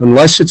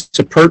 unless it's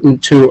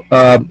pertinent to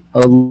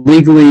a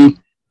legally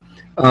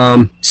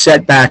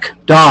setback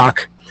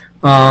dock,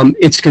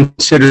 it's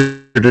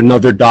considered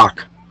another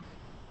dock.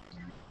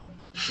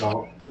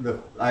 So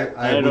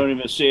I don't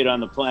even see it on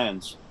the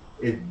plans.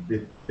 They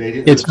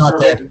didn't. It's not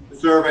there. The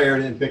surveyor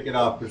didn't pick it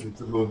up because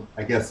it's a move.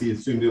 I guess he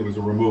assumed it was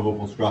a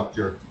removable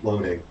structure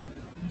floating.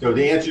 So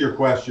to answer your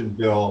question,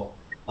 Bill,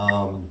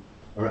 or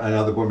and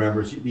other board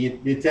members, the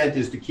intent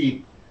is to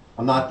keep.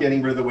 I'm not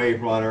getting rid of the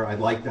wave runner. I'd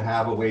like to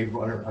have a wave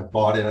runner. I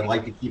bought it. I'd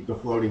like to keep the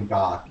floating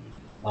dock.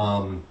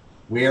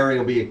 Where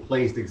it'll be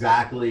placed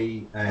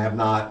exactly, I have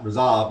not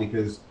resolved,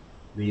 because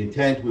the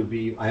intent would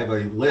be, I have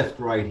a lift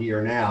right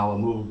here now, a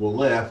movable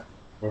lift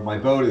where my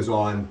boat is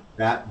on.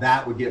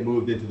 That would get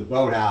moved into the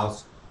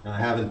boathouse, and I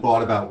haven't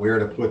thought about where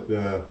to put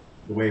the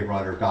wave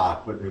runner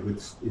dock, but it would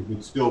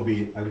still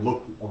be. I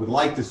would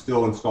like to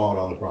still install it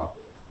on the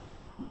property.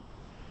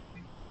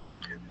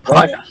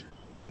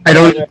 I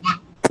don't.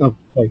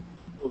 Okay.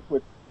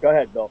 Go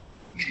ahead, Bill.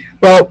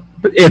 Well,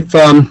 if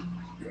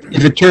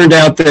it turned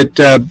out that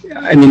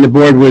the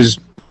board was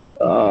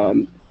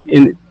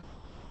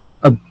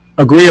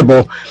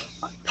agreeable,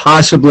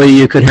 possibly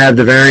you could have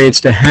the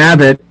variance to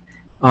have it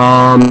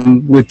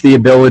with the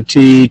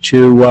ability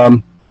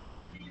to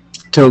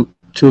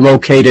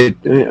locate it.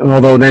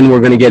 Although then we're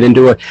going to get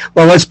into it.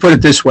 Well, let's put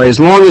it this way: as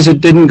long as it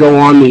didn't go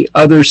on the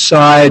other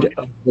side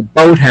of the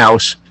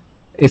boathouse.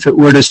 If it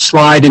were to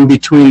slide in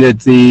between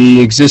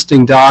the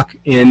existing dock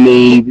and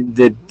the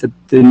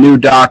new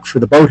dock for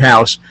the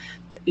boathouse,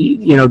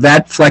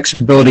 that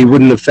flexibility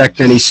wouldn't affect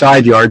any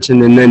side yards,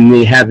 and then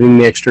having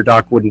the extra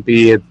dock wouldn't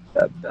be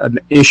an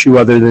issue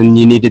other than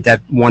you needed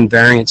that one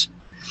variance.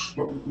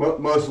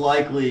 Most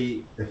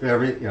likely, if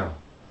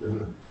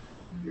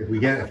we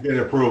get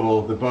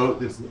approval, the boat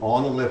that's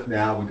on the lift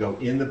now would go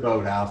in the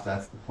boathouse.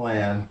 That's the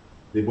plan.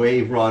 The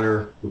wave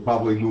runner would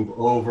probably move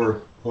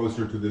over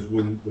closer to this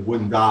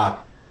wooden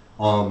dock.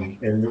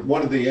 And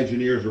one of the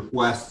engineer's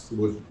requests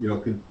was,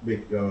 could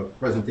make a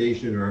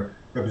presentation or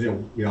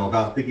represent,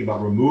 about thinking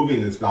about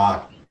removing this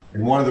dock.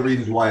 And one of the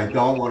reasons why I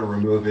don't want to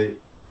remove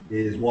it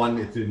is, one,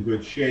 it's in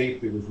good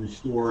shape. It was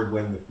restored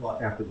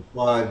after the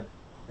flood,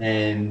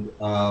 and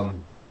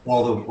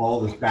all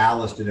this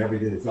ballast and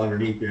everything that's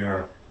underneath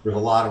there. There's a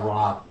lot of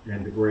rock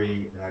and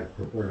debris, and I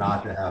prefer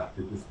not to have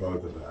to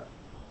dispose of that.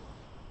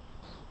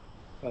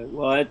 Right.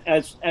 Well,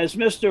 as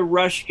Mr.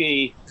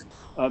 Rushke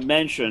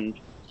mentioned,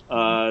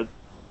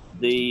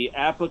 the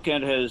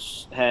applicant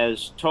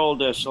has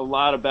told us a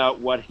lot about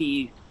what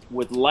he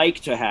would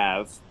like to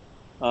have,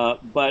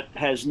 but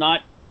has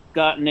not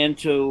gotten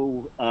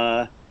into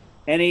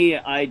any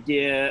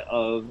idea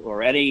of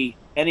or any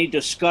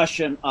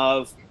discussion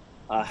of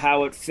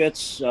how it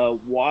fits,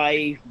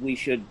 why we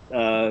should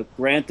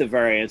grant the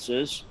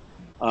variances.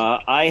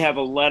 I have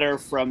a letter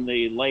from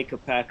the Lake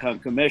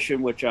Hopatcong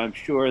Commission, which I'm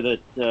sure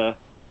that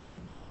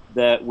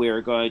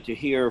we're going to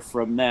hear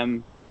from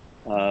them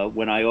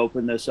when I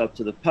open this up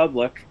to the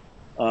public.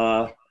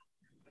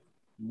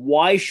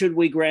 Why should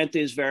we grant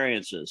these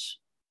variances?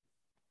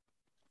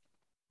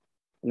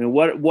 I mean,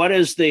 what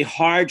is the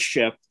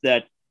hardship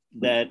that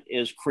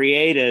is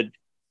created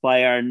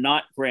by our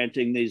not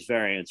granting these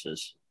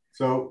variances?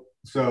 So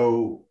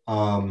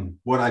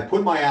when I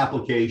put my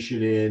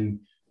application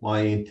in,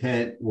 my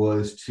intent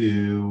was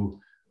to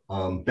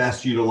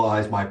best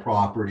utilize my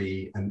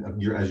property, and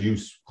as you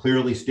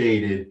clearly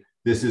stated,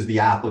 this is the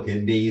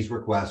applicant Nee's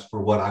request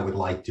for what I would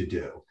like to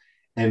do.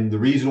 And the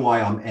reason why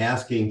I'm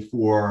asking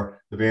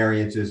for the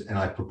variances and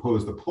I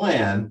propose the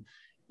plan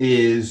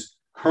is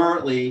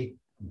currently,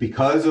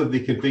 because of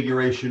the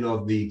configuration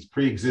of the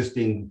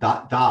pre-existing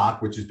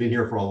dock, which has been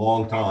here for a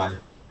long time,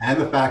 and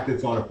the fact that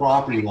it's on a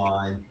property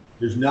line,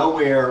 there's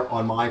nowhere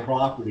on my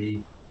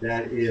property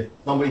that if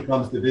somebody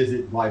comes to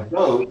visit by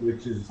boat,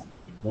 which is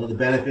one of the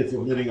benefits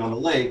of living on the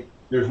lake,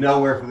 there's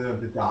nowhere for them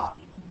to dock.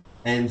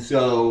 And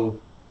so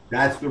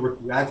that's the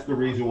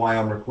reason why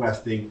I'm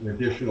requesting an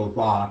additional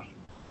dock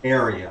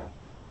area.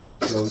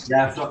 So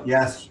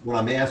yes, what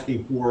I'm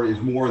asking for is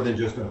more than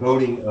just a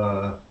boating,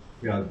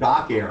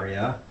 dock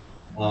area.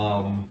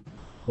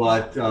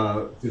 But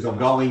since I'm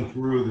going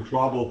through the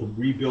trouble to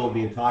rebuild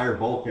the entire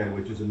bulkhead,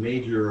 which is a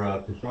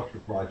major construction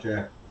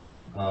project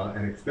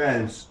and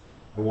expense,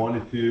 I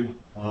wanted to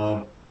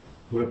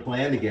put a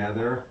plan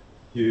together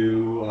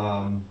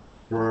to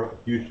for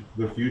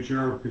the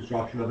future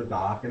construction of a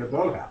dock and a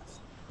boathouse.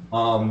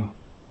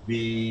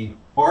 The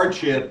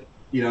hardship,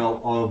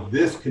 of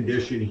this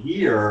condition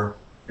here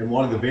and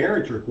one of the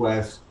variance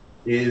requests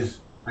is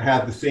I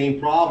have the same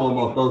problem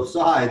on both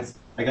sides.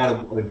 I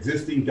got an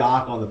existing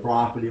dock on the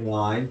property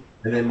line,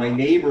 and then my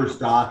neighbor's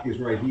dock is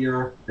right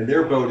here, and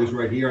their boat is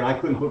right here, and I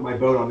couldn't put my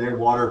boat on their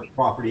water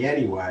property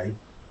anyway,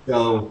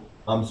 so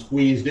I'm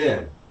squeezed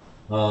in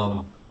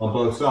on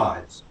both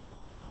sides.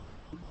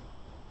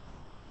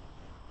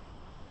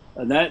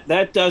 And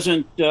that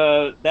doesn't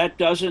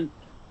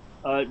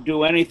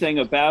do anything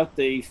about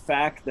the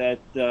fact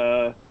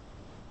that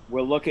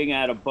we're looking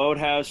at a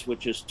boathouse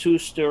which is 2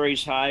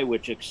 stories high,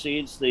 which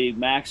exceeds the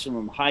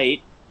maximum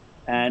height,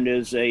 and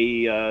is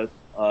a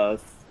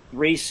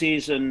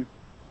 3-season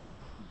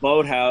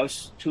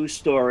boathouse, 2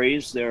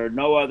 stories. There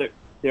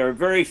are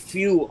very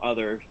few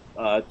other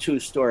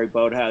 2-story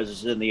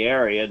boathouses in the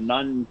area,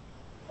 none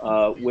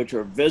which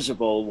are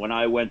visible when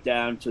I went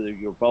down to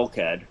your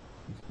bulkhead.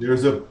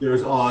 There's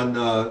on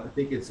I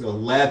think it's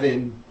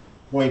 11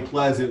 Point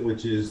Pleasant,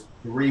 which is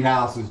 3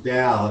 houses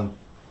down,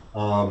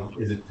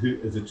 is a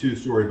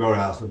 2-story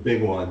boathouse, a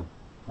big one.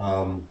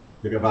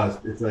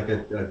 It's like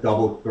a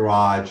double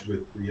garage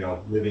with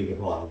living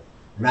above,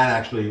 and that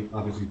actually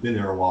obviously been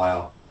there a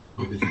while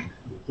with this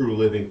true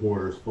living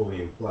quarters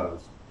fully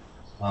enclosed.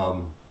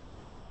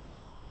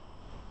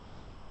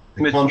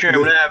 Mr.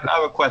 Chairman, I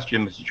have a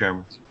question, Mr.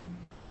 Chairman.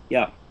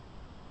 Yeah.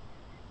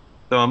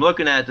 So I'm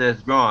looking at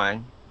this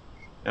drawing.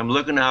 I'm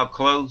looking at how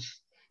close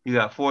you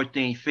got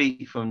 14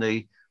 feet from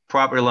the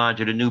property line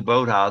to the new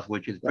boathouse,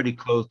 which is pretty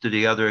close to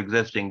the other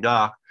existing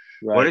dock.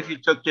 Right. What if you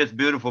took this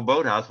beautiful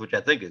boathouse, which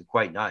I think is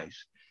quite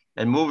nice,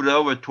 and moved it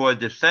over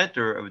toward the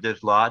center of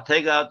this lot,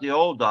 take out the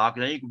old dock,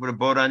 and then you can put a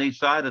boat on each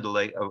side of the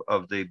lake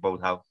of the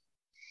boathouse?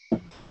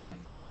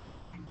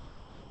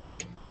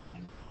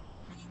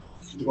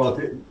 Well,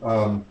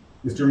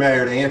 Mr.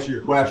 Mayor, to answer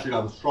your question, I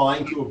was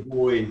trying to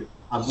avoid,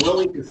 I'm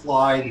willing to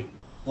slide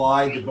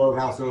the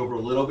boathouse over a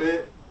little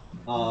bit.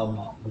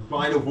 I'm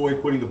trying to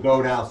avoid putting the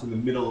boathouse in the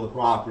middle of the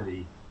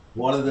property.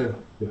 One of the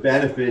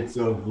benefits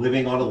of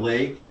living on a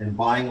lake and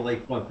buying a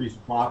lakefront piece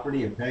of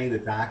property and paying the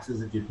taxes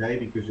that you pay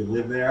because you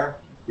live there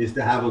is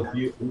to have a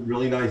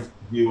really nice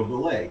view of the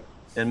lake.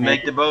 And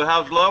make the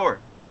boathouse lower.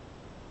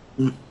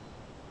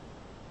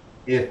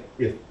 If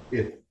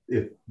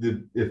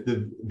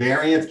the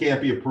variance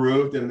can't be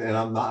approved and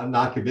I'm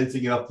not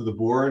convincing it up to the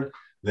board,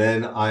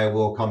 then I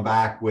will come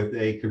back with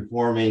a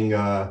conforming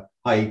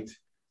height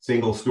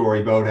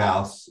single-story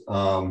boathouse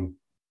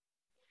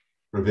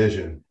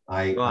provision.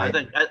 I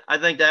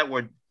think that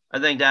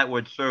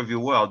would serve you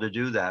well to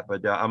do that.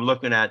 But I'm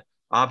looking at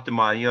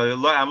optimize.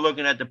 I'm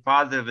looking at the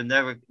positive and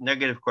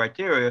negative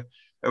criteria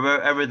of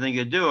everything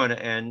you're doing,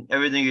 and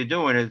everything you're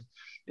doing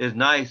is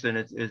nice, and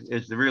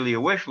it's really a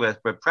wish list.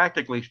 But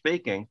practically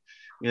speaking,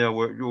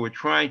 we're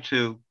trying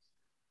to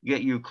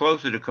get you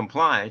closer to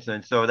compliance,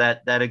 and so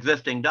that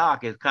existing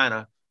dock is kind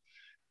of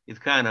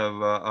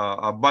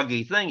a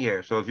buggy thing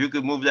here. So if you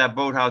could move that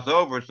boathouse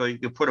over so you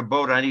could put a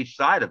boat on each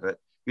side of it,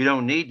 you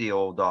don't need the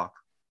old dock.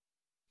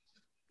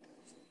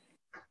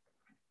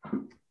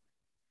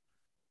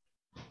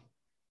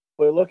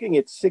 We're looking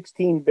at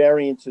 16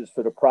 variances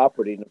for the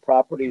property, and the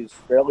property is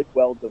fairly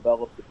well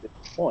developed at this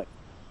point.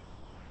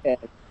 And,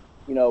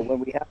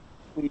 when we have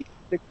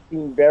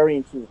 16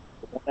 variances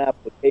for one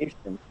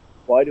application,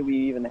 why do we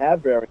even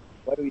have variances?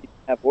 Why do we even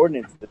have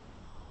ordinances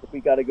if we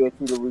got to go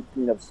through the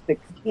routine of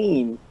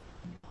 16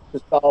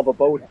 to solve a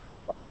boat?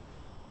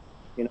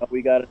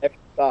 We got an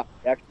extra dock.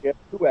 We actually have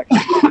 2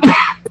 extra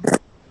docks.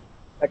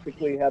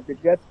 Technically, have the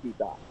jet ski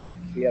dock.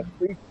 We have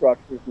 3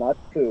 structures, not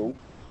 2.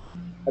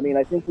 I mean,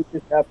 I think we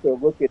just have to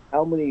look at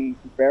how many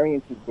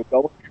variances we're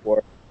going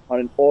for on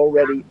an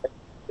already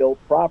built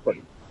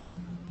property.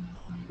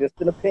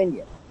 Just an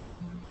opinion.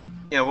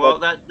 Yeah, well,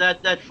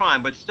 that's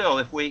fine, but still,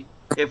 if we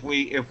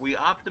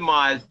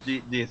optimize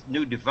this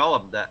new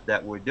development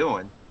that we're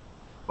doing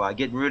by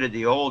getting rid of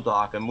the old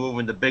dock and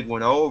moving the big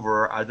one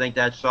over, I think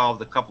that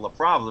solves a couple of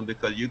problems,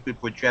 because you could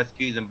put jet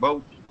skis and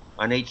boats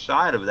on each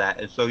side of that,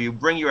 and so you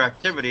bring your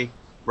activity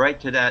right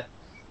to that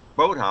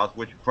boathouse,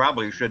 which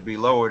probably should be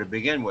lower to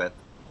begin with.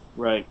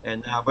 Right.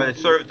 And but it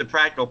serves the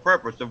practical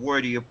purpose of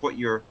where do you put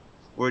your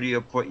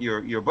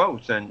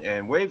boats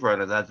and wave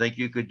runners. I think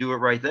you could do it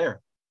right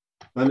there.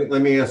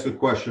 Let me ask a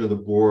question of the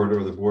board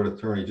or the board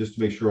attorney, just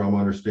to make sure I'm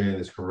understanding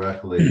this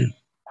correctly.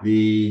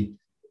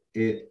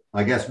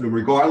 I guess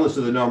regardless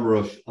of the number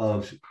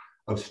of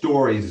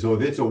stories, so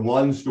if it's a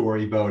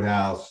 1-story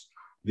boathouse,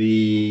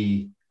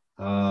 the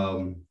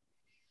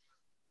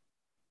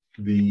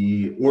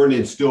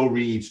ordinance still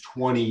reads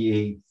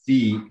 28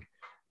 feet.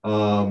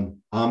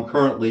 I'm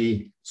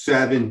currently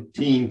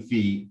 17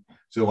 feet.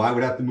 So I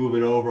would have to move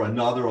it over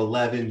another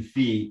 11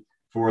 feet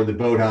for the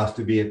boathouse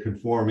to be a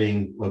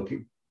conforming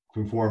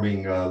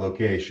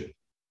location.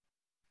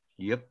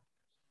 Yep.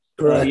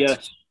 Correct.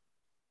 Yes.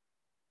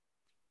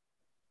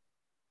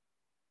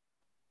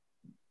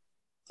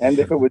 And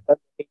if it was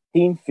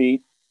 18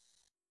 feet,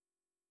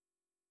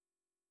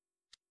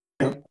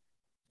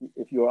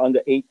 if you're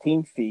under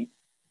 18 feet,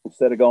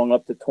 instead of going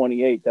up to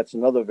 28, that's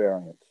another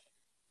variance.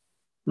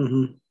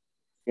 Mm-hmm.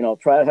 You know,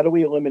 how do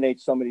we eliminate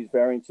some of these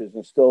variances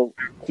and still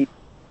keep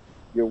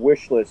your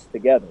wish list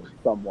together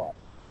somewhat?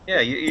 Yeah,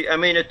 I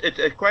mean,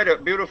 it's quite a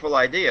beautiful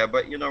idea,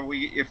 but you know,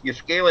 if you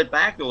scale it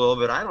back a little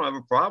bit, I don't have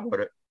a problem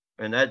with it,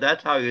 and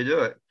that's how you do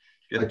it,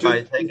 just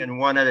by taking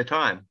one at a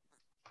time.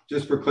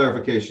 Just for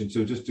clarification,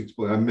 so just to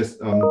explain, I'm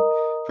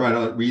trying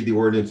to read the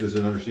ordinances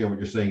and understand what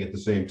you're saying at the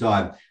same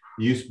time.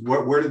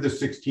 Where did the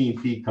 16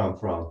 feet come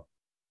from?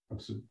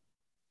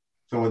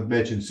 Someone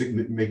mentioned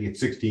making it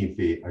 16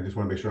 feet. I just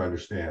want to make sure I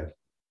understand.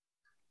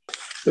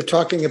 They're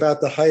talking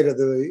about the height of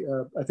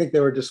the, I think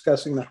they were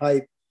discussing the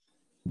height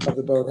of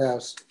the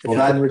boathouse. If you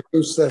can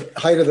reduce the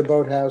height of the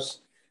boathouse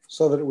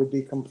so that it would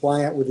be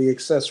compliant with the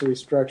accessory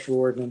structure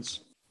ordinance.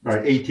 All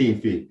right,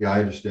 18 feet. Yeah,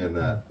 I understand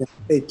that. Yeah,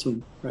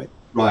 18, right.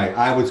 Right.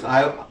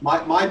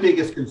 My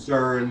biggest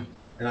concern,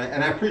 and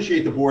I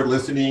appreciate the board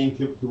listening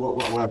to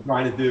what I'm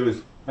trying to do,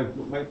 is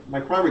my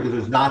primary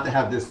concern is not to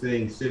have this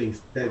thing sitting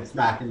dead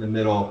smack in the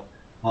middle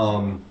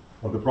of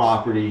the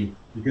property,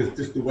 because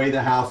just the way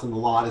the house and the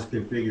lot is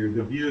configured,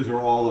 the views are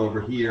all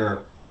over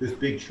here. This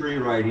big tree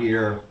right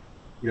here,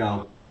 you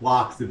know,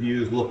 blocks the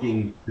views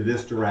looking to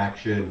this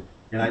direction,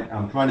 and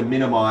I'm trying to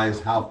minimize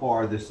how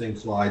far this thing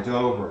slides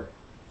over.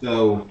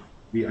 So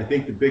I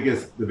think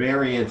the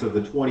variance of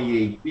the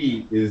 28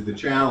 feet is the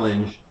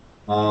challenge.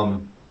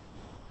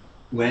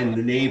 When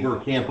the neighbor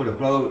can't put a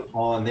boat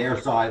on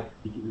their side,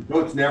 the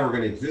boat's never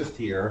going to exist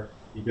here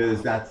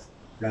because that's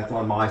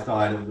on my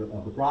side of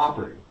the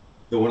property.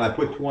 So when I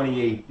put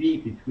 28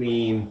 feet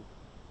between,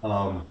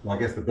 well, I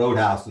guess the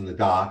boathouse and the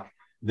dock,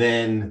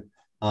 then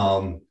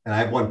and I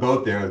have one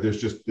boat there.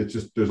 There's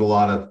a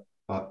lot of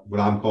what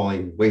I'm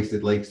calling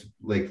wasted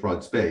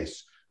lakefront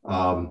space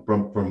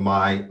from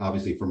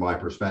my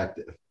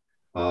perspective.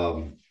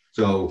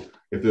 So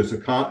if there's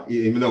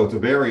even though it's a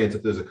variance,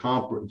 if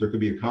there could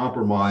be a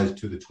compromise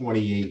to the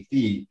 28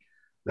 feet,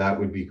 that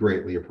would be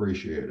greatly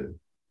appreciated.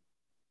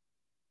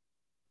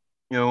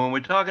 You know, when we're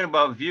talking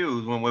about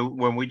views,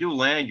 when we do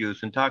land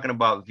use and talking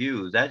about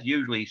views, that's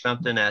usually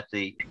something that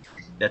the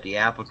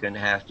applicant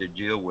has to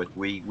deal with.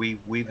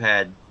 We've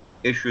had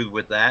issues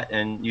with that,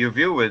 and your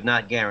view is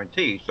not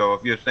guaranteed. So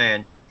if you're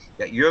saying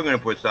that you're going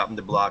to put something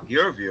to block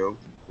your view,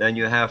 then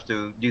you have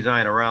to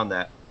design around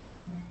that,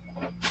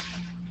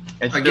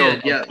 and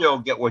still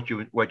get what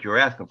you're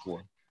asking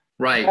for.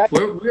 Right.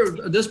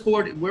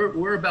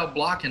 We're about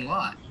block and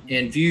lot,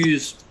 and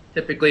views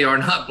typically are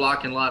not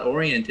block and lot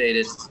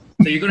orientated.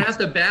 So you're going to have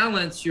to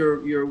balance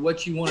your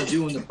what you want to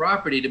do on the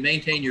property to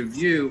maintain your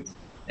view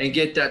and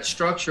get that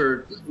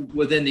structure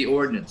within the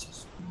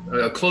ordinances,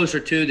 closer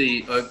to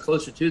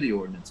the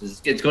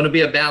ordinances. It's going to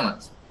be a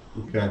balance.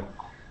 Okay.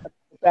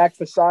 The back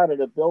facade of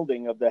the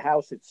building of the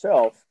house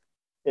itself,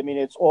 I mean,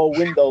 it's all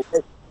window.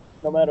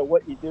 No matter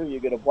what you do,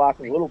 you're going to block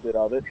a little bit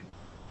of it,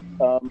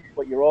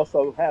 but you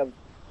also have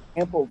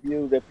ample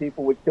view that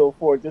people would kill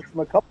for just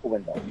from a couple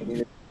windows. I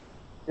mean,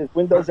 there's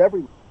windows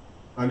everywhere.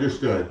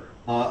 Understood.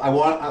 I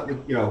want,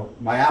 you know,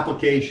 my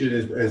application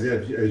is,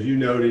 as you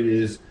noted,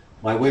 is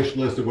my wish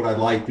list of what I'd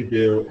like to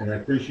do, and I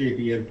appreciate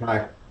the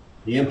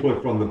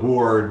input from the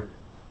board.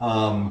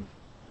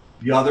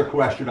 The other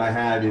question I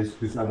had is,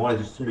 because I wanted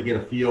to sort of get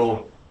a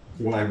feel,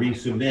 so when I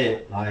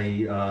resubmit,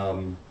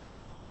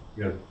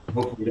 you know,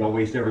 hopefully don't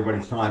waste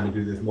everybody's time and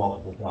do this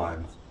multiple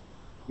times,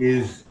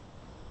 is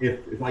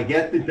if I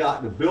get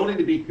the building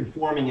to be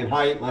conforming in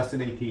height, less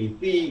than 18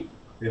 feet,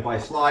 if I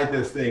slide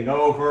this thing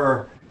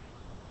over,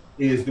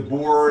 is the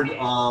board,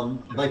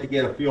 I'd like to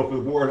get a feel for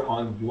the board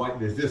on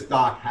does this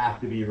dock have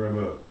to be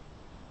removed?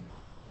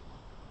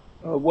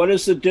 What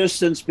is the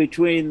distance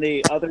between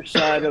the other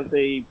side of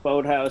the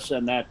boathouse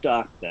and that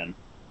dock then?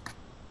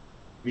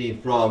 You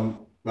mean from,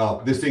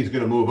 well, this thing's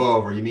going to move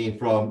over. You mean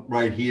from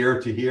right here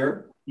to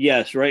here?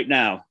 Yes, right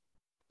now.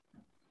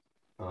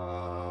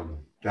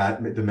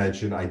 That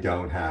dimension I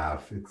don't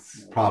have.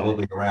 It's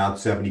probably around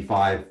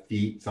 75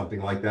 feet,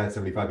 something like that,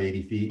 75,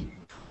 80 feet.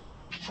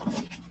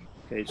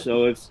 Okay,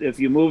 so if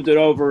you moved it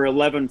over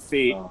 11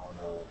 feet,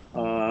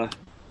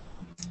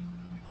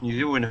 you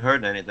wouldn't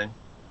hurt anything.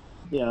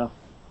 Yeah,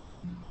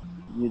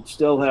 you'd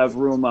still have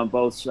room on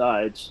both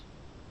sides.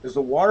 Is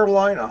the water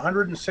line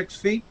 106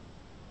 feet?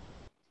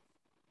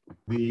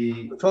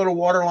 The total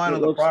water line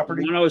on the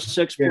property?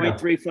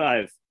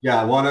 106.35.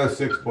 Yeah,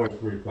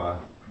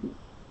 106.35.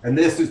 And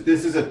this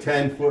is a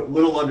 10-foot,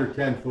 little under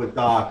 10-foot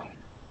dock.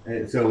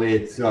 And so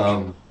it's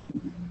yeah,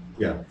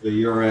 so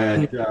you're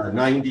at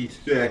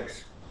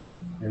 96,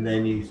 and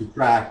then you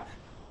subtract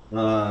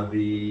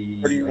the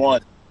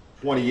 31.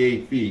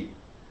 28 feet,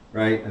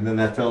 right? And then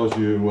that tells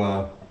you,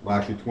 well,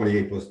 actually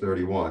 28 plus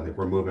 31 if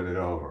we're moving it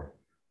over.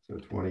 So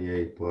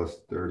 28 plus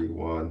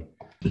 31,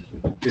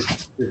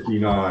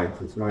 59.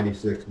 So it's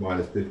 96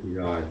 minus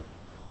 59.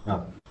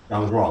 No, I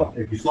was wrong.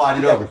 If you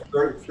slide it over,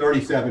 it's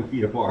 37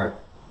 feet apart.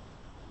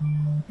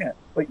 Yeah,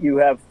 but you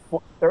have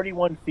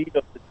 31 feet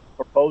of the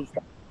proposed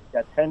dock. You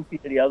got 10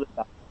 feet of the other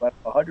dock. You have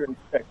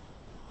 106.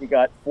 You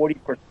got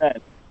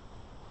 40%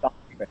 dock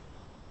space.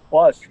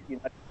 Plus,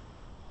 you know,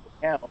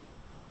 count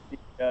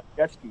the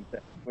jet ski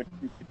thing, which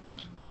you could,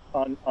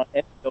 on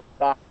any of those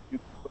docks, you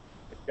could put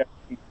a jet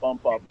ski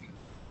bump up.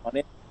 On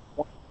any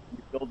point,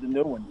 you build a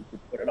new one, you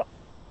could put it up.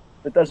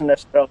 It doesn't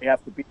necessarily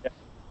have to be that.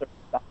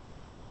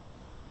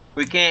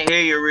 We can't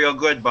hear you real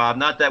good, Bob.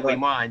 Not that we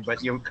mind,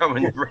 but you're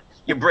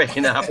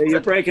breaking up.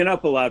 You're breaking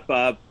up a lot,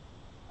 Bob.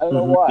 I don't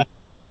know why.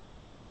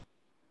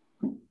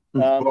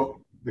 Well,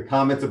 the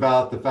comments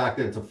about the fact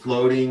that it's a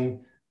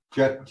floating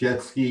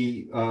jet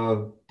ski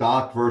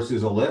dock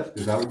versus a lift,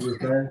 is that what you're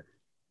saying?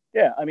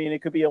 Yeah, I mean,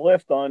 it could be a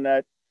lift on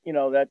that, you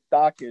know, that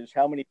dock is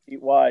how many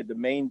feet wide, the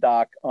main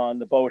dock on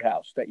the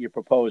boathouse that you're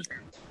proposing?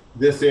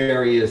 This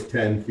area is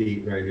 10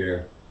 feet right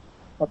here.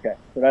 Okay,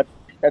 so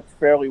that's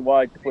fairly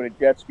wide to put a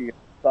jet ski on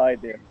the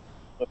side there,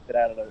 lift it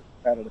out of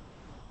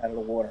the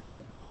water.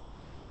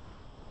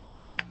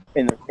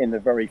 In the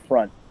very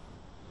front.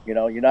 You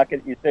know, you're not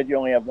gonna, you said you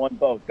only have one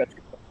boat, that's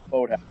the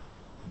boathouse.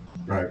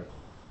 Right.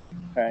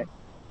 All right.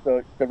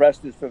 So the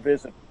rest is for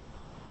visitors.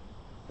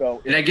 So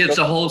and that gets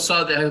a whole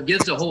side. That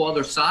gives the whole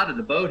other side of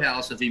the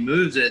boathouse. If he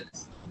moves it,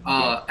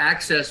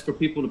 access for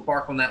people to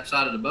park on that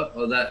side of the boat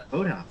of that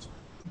boathouse.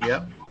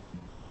 Yep.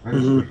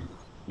 Mm-hmm.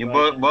 You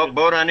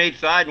boat on each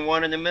side and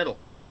one in the middle.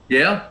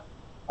 Yeah.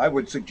 I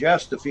would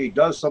suggest if he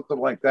does something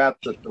like that,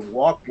 that the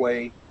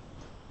walkway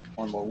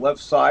on the left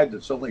side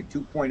that's only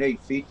 2.8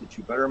 feet, that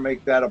you better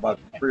make that about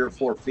 3 or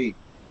 4 feet.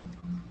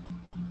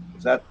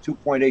 Because that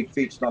 2.8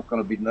 feet is not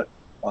going to be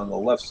on the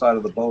left side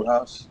of the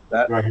boathouse.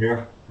 That right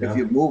here. If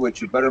you move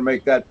it, you better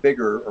make that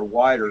bigger or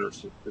wider,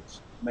 so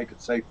it's make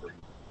it safer.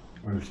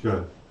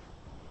 Understood.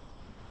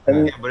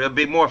 Yeah, but it'll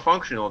be more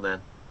functional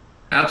then.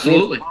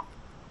 Absolutely.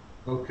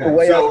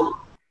 Okay. So,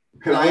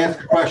 can I ask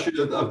a question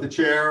of the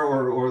chair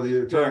or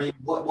the attorney?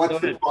 What's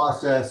the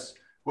process?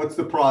 What's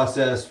the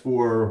process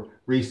for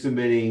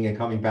resubmitting and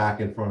coming back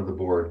in front of the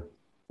board?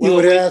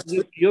 Well,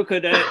 you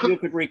could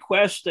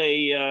request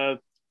an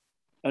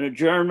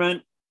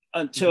adjournment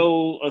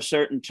until a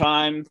certain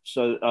time.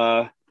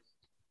 So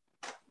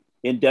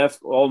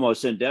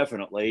almost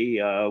indefinitely,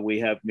 we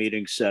have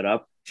meetings set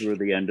up through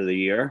the end of the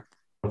year.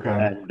 Okay.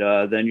 And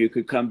then you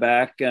could come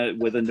back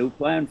with a new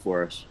plan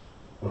for us.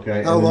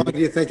 Okay. How long do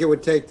you think it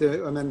would take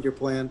to amend your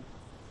plan?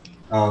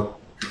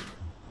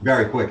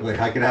 Very quickly.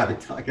 I could have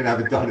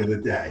it done in a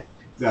day.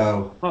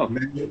 So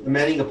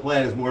amending a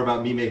plan is more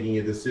about me making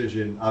a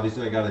decision.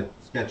 Obviously, I got to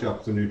sketch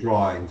up some new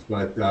drawings,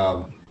 but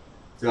I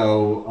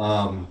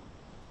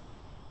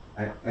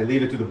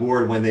leave it to the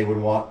board when they would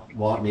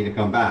want me to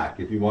come back.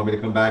 If you want me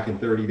to come back in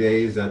 30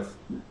 days, that's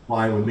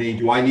fine with me.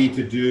 Do I need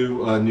to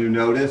do a new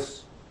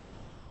notice?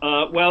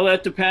 Well,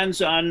 that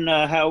depends on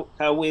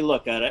how we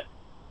look at it.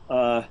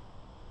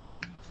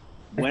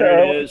 When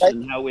it is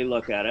and how we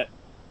look at it.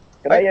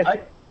 Can I ask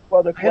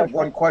I have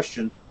one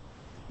question.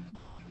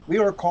 We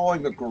are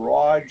calling the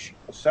garage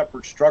a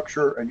separate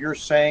structure, and you're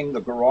saying the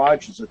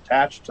garage is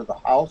attached to the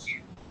house?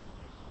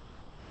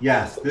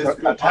 Yes.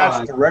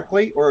 Attached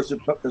directly, or is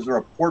there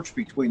a porch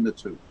between the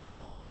two?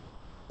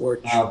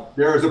 Porch.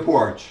 There is a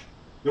porch.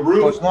 The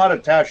roof. So it's not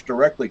attached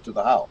directly to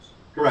the house.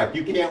 Correct.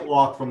 You can't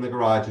walk from the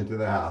garage into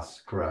the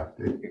house.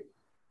 Correct.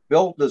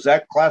 Bill, does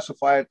that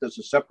classify it as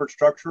a separate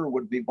structure, or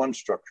would it be one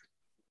structure?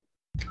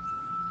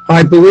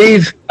 I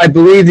believe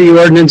the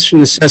ordinance from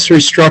the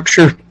accessory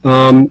structure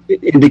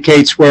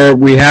indicates where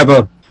we have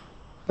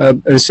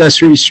an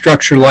accessory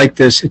structure like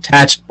this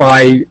attached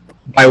by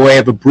way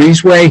of a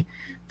breezeway,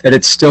 that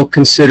it's still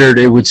considered,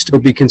 it would still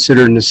be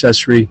considered an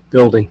accessory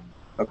building.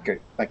 Okay,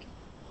 thank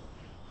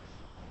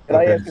you.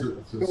 Okay,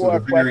 so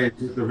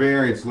the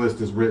variance list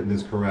is written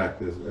as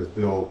correct, as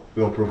Bill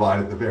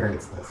provided the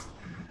variance list.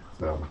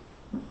 So,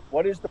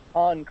 what is the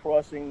pond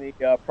crossing the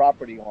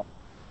property on?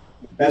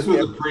 This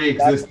was a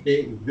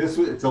pre-existing.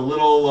 It's a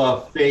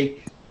little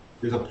fake.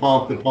 There's a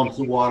pump that pumps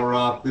the water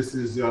up. This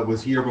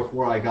was here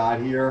before I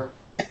got here,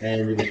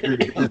 and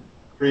it was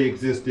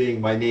pre-existing.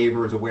 My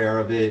neighbor is aware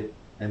of it,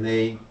 and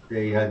they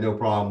had no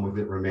problem with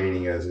it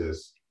remaining as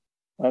is.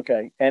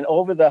 Okay, and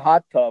over the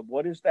hot tub,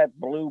 what is that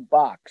blue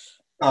box?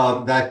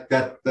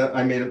 That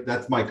I mean,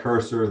 that's my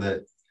cursor.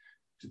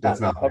 That's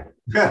not.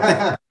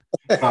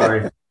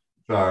 Sorry.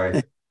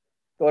 Thought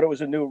it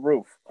was a new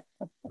roof.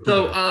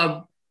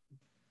 So,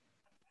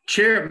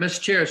 Mr.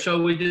 Chair,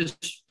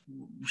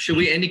 should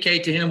we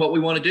indicate to him what we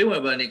want to do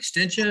about an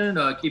extension,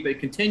 keep it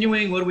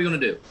continuing? What are we going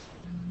to do?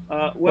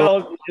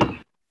 Well,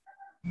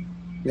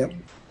 yep.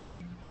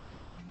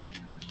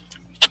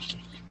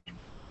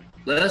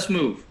 Let's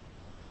move.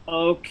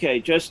 Okay,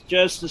 just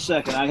a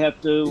second. I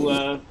have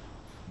to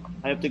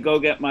go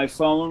get my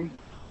phone.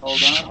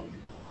 Hold on.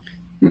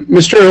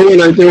 Mr.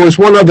 Irwin, there was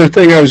one other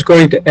thing I was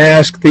going to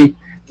ask. The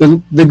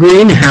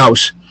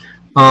greenhouse.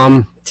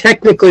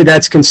 Technically,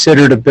 that's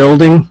considered a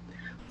building.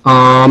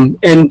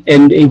 And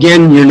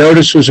again, your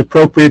notice was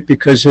appropriate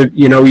because of,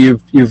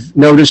 you've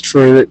noticed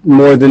for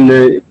more than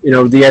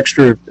the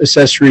extra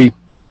accessory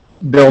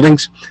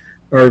buildings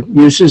or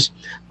uses.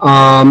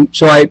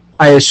 So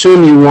I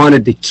assume you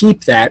wanted to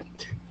keep that.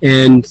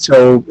 And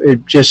so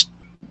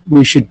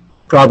we should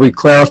probably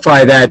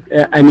clarify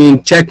that. I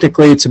mean,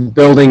 technically it's a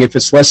building. If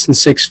it's less than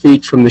 6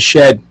 feet from the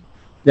shed,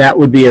 that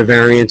would be a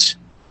variance.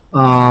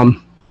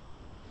 And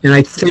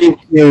I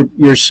think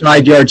your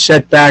side yard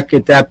setback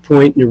at that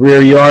point in your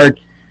rear yard,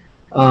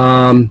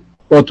 well,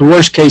 the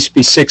worst case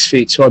be 6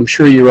 feet. So I'm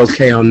sure you're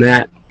okay on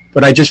that.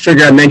 But I just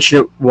figured I'd mention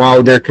it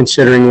while they're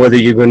considering whether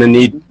you're going to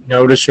need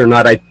notice or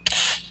not.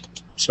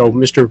 So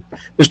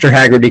Mr.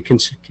 Haggerty can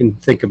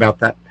think about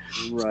that.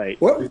 Right.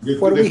 What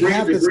do we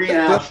have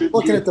that's,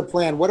 looking at the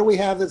plan, what do we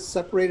have that's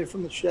separated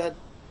from the shed?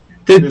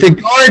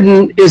 The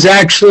garden is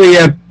actually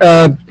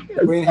a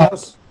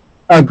Greenhouse?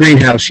 A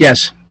greenhouse,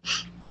 yes.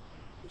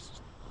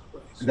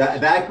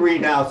 That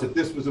greenhouse, if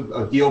this was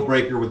a deal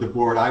breaker with the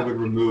board, I would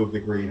remove the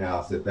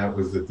greenhouse if that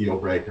was the deal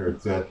breaker.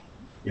 It's a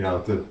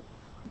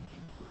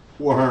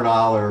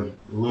 $400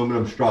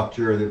 aluminum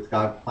structure that's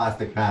got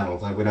plastic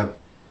panels. I would have,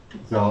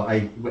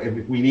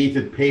 if we need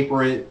to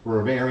paper it for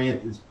a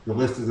variant, the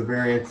list is a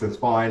variance, that's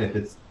fine. If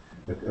it's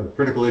a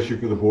critical issue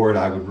for the board,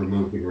 I would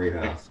remove the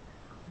greenhouse.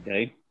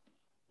 Okay.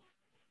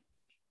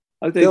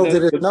 Bill,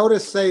 did it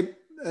notice say,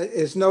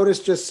 is notice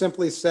just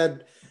simply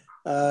said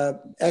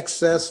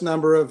excess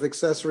number of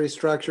accessory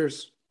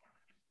structures?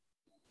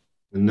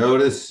 The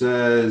notice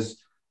says,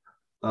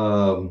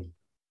 well,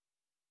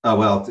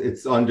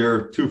 it's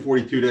under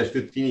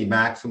 242-15,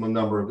 maximum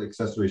number of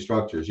accessory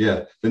structures.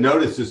 Yeah, the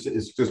notice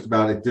is just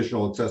about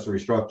additional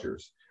accessory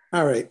structures.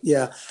 All right,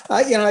 yeah.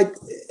 I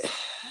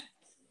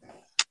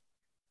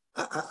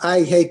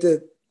hate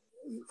to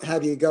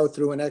have you go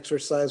through an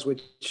exercise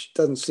which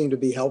doesn't seem to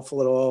be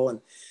helpful at all. And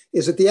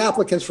is it the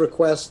applicant's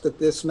request that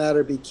this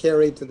matter be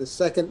carried to the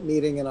second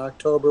meeting in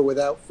October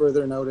without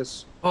further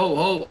notice?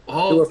 Okay,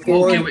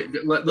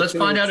 let's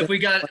find out if we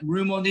got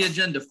room on the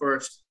agenda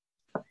first.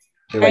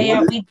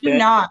 Yeah, we do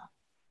not.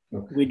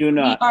 We do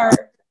not.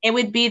 It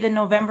would be the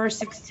November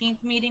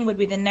 16th meeting would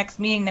be the next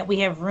meeting that we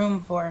have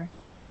room for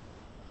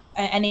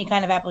any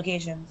kind of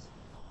applications.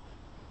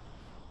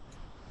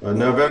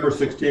 November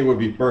 16th would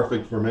be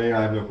perfect for me.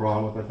 I have no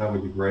problem with that. That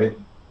would be great.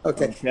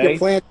 Okay. Your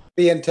plan to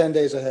be in 10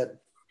 days ahead.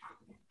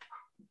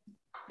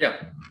 Yeah,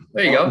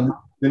 there you go.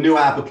 The new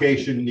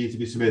application needs to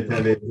be submitted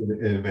 10 days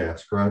in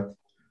advance, correct?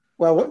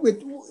 Well,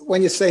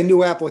 when you say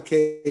new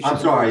application, I'm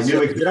sorry,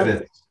 new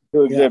exhibits.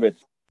 New exhibits.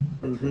 Yeah.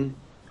 Mm-hmm.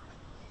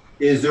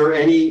 Is there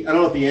any, I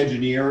don't know if the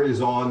engineer is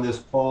on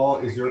this call,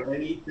 is there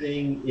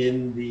anything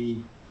in the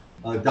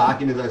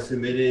document I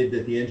submitted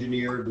that the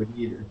engineer would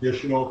need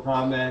additional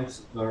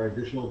comments or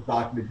additional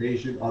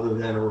documentation other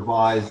than a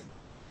revised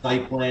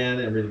site plan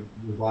and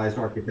revised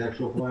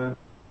architectural plan?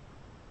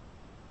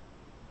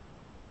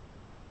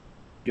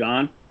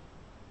 John?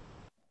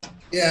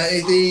 Yeah,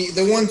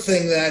 the one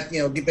thing that,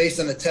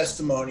 based on the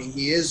testimony,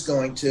 he is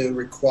going to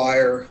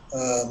require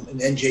an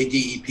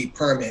NJDEP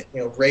permit,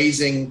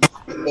 raising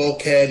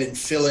bulkhead and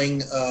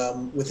filling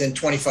within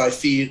 25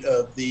 feet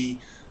of the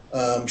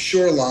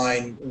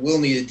shoreline will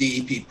need a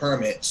DEP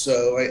permit.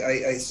 So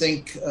I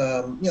think,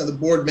 the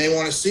board may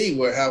want to see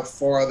how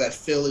far that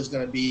fill is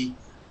going to be.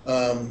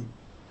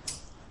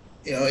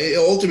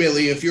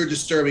 Ultimately, if you're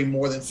disturbing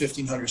more than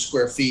 1,500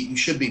 square feet, you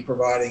should be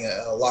providing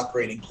a lot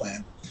grading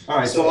plan. All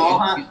right, so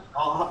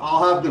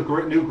I'll have the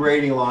new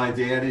grading lines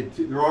added.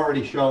 They're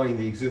already showing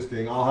the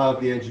existing. I'll have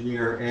the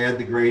engineer add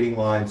the grading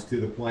lines to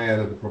the plan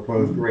of the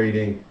proposed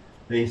grading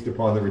based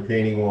upon the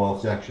retaining wall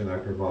section I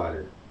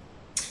provided.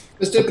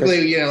 Because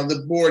typically,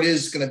 the board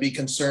is going to be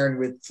concerned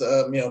with,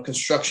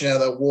 construction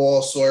out of the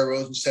wall, soil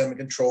erosion, sediment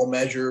control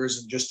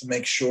measures, and just to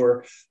make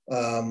sure,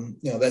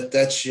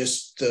 that's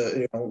just,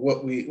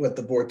 what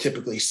the board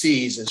typically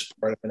sees as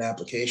part of an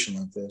application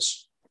like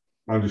this.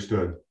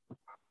 Understood.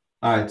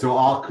 All right, so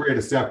I'll create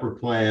a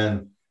separate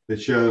plan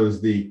that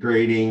shows the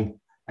grading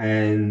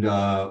and,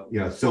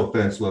 silt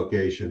fence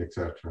location, et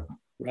cetera.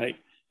 Right.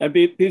 And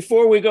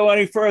before we go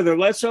any further,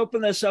 let's open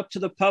this up to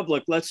the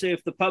public. Let's see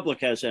if the public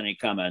has any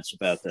comments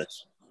about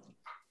this.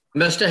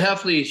 Mr.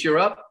 Heffley, you're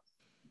up.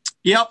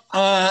 Yep.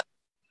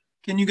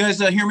 Can you guys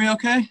hear me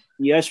okay?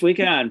 Yes, we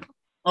can.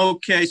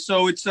 Okay,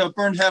 so it's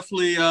Bernd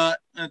Heffley,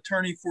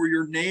 attorney for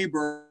your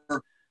neighbor,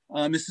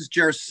 Mrs.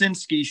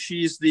 Jarasinski.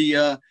 She's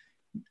the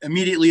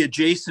immediately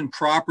adjacent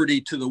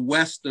property to the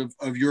west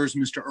of yours,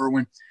 Mr.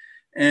 Irwin.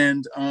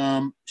 And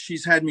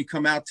she's had me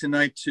come out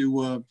tonight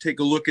to take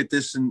a look at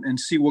this and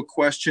see what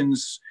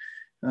questions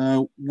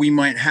we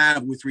might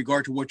have with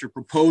regard to what you're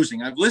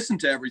proposing. I've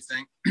listened to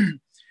everything,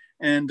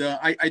 and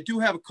I do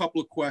have a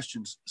couple of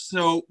questions.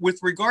 So with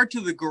regard to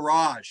the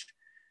garage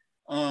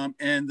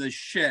and the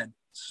shed,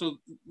 so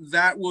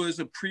that was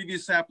a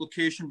previous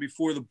application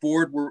before the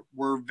board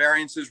where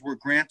variances were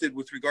granted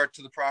with regard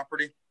to the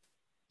property?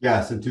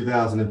 Yes, in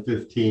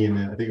 2015,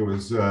 I think it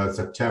was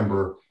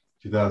September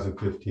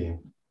 2015.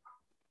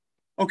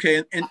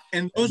 Okay,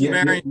 and those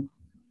variants.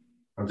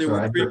 I'm They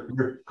sorry,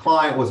 your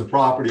client was a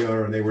property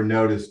owner and they were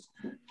noticed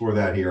for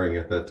that hearing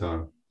at that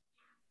time.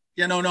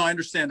 Yeah, no, I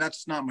understand.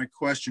 That's not my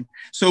question.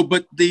 So,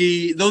 but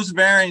those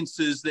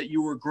variances that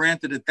you were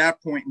granted at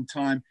that point in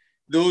time,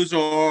 those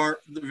are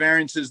the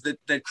variances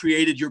that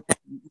created your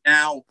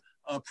now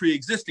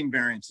pre-existing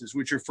variances,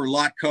 which are for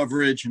lot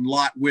coverage and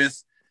lot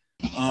width.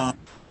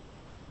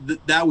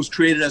 That was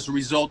created as a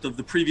result of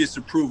the previous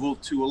approval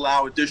to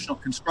allow additional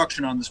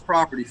construction on this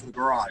property for the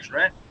garage,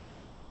 right?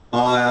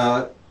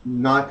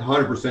 Not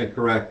 100%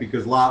 correct,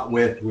 because lot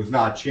width was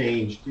not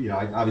changed. You know,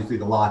 obviously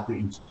the lot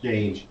didn't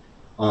change,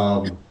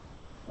 but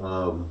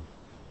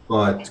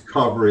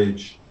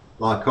coverage,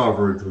 lot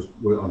coverage was,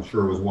 I'm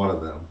sure, was one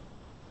of them,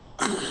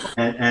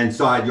 and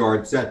side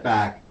yard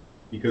setback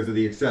because of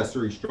the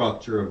accessory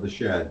structure of the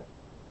shed.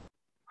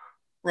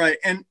 Right,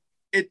 and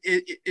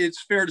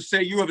it's fair to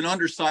say you have an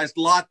undersized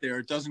lot there.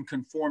 It doesn't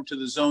conform to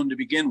the zone to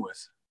begin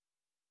with.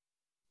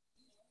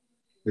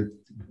 It's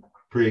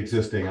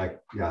pre-existing,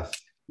 yes.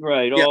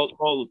 Right, Yeah.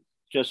 all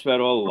just about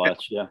all the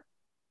lots, yeah.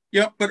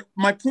 Yeah, but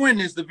my point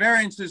is the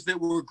variances that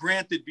were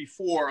granted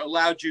before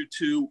allowed you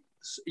to,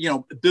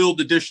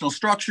 build additional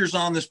structures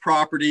on this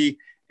property,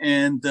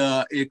 and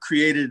it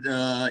created,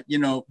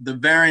 the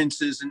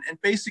variances,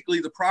 and basically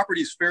the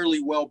property is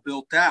fairly well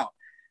built out.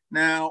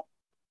 Now,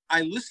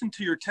 I listened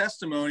to your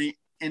testimony,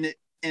 and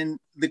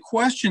the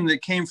question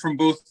that came from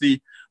both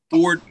the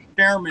board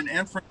chairman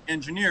and from the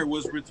engineer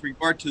was with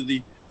regard to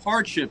the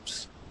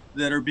hardships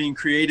that are being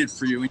created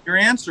for you. And your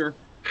answer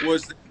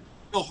was that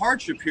the real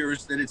hardship here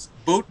is that it's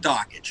boat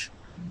dockage,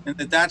 and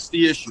that's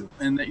the issue,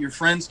 and that your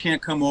friends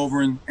can't come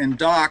over and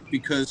dock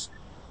because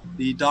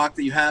the dock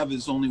that you have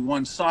is only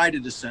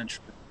one-sided,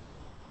 essentially.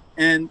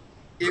 And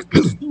it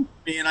would seem to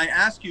me, and I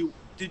ask you,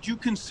 did you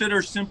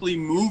consider simply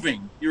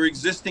moving your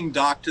existing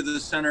dock to the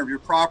center of your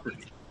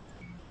property?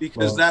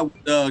 Because that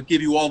would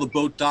give you all the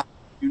boat dock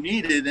you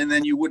needed, and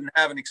then you wouldn't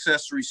have an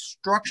accessory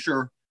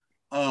structure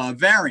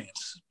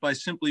variance by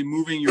simply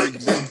moving your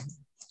existing.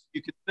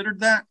 You considered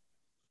that?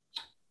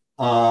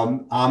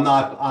 I'm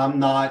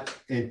not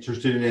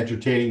interested in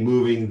entertaining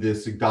moving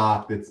this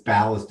dock that's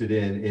ballasted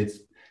in. It's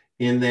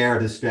in there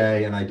to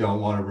stay, and I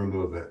don't want to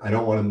remove it. I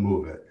don't want to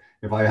move it.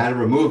 If I had to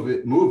move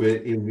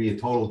it, it would be a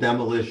total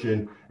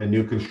demolition and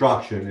new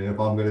construction. And if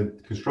I'm going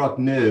to construct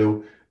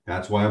new,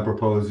 that's why I'm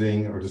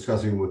proposing or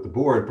discussing with the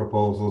board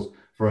proposals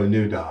for a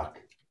new dock.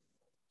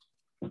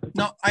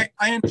 No, I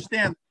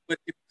understand, but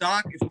if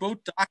boat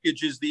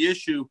dockage is the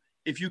issue,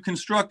 if you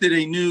constructed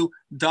a new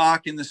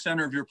dock in the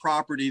center of your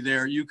property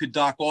there, you could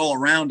dock all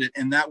around it,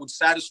 and that would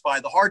satisfy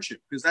the hardship,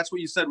 because that's what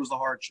you said was the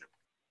hardship.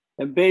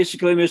 And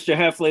basically, Mr.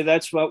 Heffley,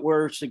 that's what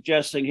we're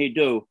suggesting he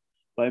do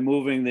by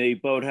moving the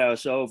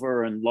boathouse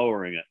over and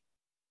lowering it.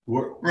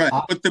 Right,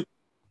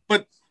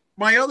 but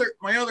my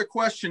other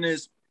question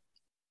is,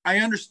 I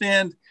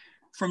understand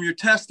from your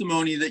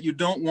testimony that you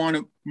don't want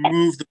to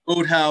move the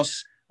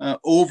boathouse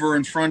over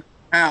in front of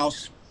the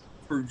house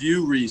for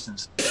view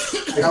reasons.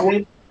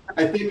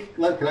 I think,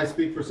 can I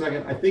speak for a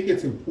second? I think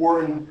it's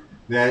important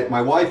that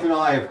my wife and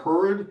I have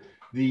heard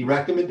the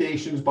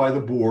recommendations by the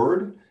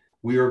board.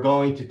 We are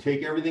going to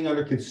take everything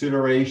under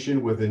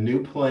consideration with a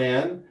new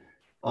plan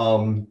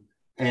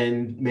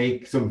and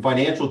make some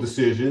financial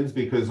decisions,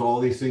 because all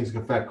these things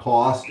affect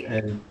cost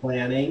and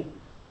planning,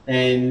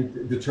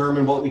 and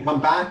determine what we come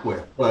back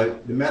with.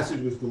 But the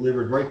message was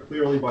delivered very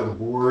clearly by the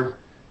board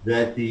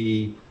that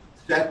the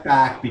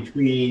setback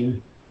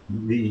between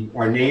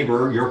our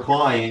neighbor, your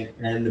client,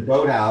 and the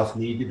boathouse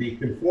need to be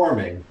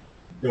conforming.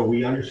 So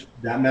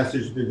that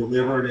message has been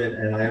delivered,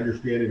 and I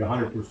understand it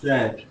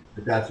 100%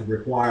 that that's a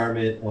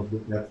requirement of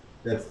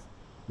that's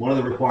one of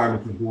the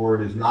requirements the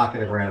board is not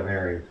going to grant a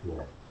variance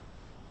for.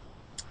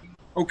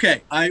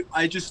 Okay,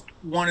 I just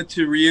wanted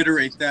to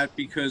reiterate that,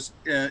 because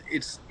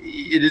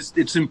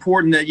it's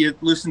important that you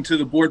listen to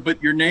the board,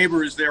 but your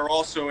neighbor is there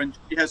also, and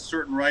she has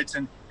certain rights,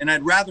 and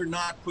I'd rather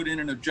not put in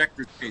an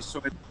objector's case,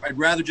 so I'd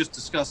rather just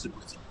discuss it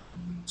with you.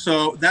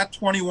 So that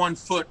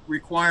 21-foot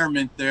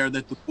requirement there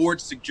that the board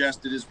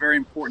suggested is very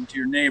important to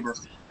your neighbor,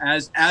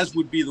 as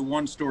would be the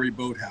one-story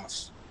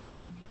boathouse.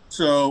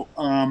 So,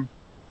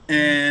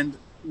 and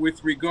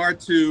with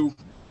regard to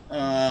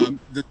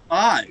the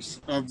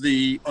size of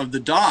the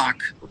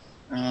dock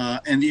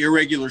and the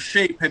irregular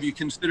shape, have you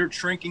considered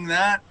shrinking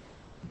that?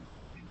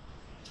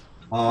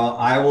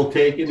 I will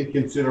take into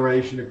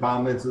consideration the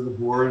comments of the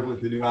board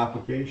with the new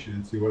application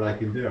and see what I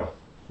can do.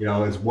 You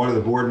know, as one of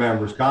the board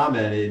members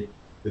commented,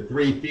 the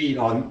 3 feet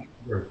or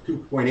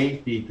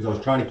 2.8 feet, because I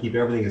was trying to keep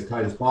everything as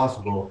tight as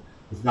possible,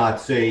 is not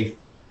safe.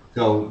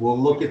 So we'll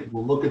look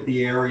at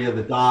the area of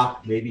the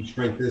dock, maybe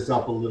shrink this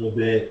up a little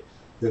bit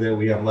so that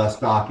we have less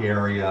dock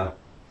area.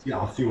 Yeah,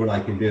 I'll see what I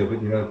can do.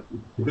 But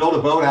to build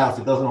a boathouse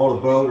that doesn't hold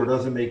a boat or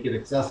doesn't make it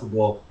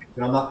accessible,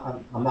 I'm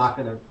not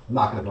gonna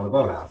build a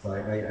boathouse.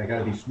 I got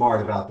to be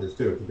smart about this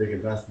too. It's a big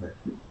investment.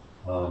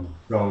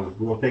 So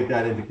we'll take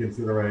that into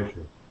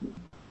consideration.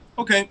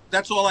 Okay,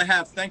 that's all I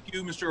have. Thank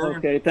you, Mr. Irwin.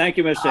 Okay, thank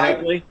you, Mr.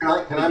 Heffley.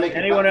 Can I make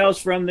anyone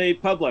else from the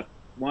public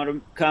want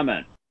to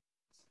comment?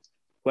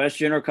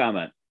 Question or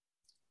comment?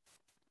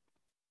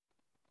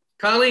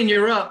 Colleen,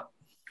 you're up.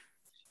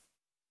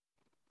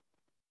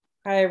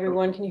 Hi,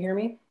 everyone. Can you hear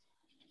me?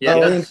 Yeah,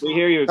 Colleen, We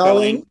hear you,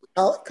 Colleen.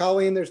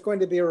 Colleen, there's going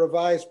to be a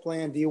revised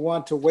plan. Do you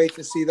want to wait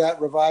to see that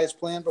revised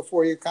plan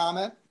before you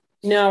comment?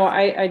 No,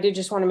 I did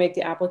just want to make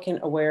the applicant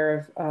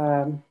aware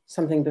of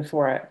something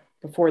before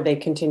they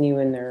continue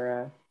in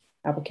their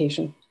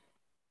application.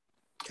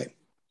 Okay.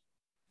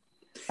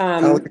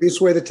 Colleen, do you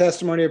swear the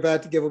testimony you're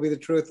about to give will be the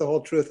truth, the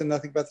whole truth, and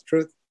nothing but the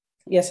truth?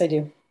 Yes, I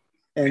do.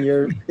 And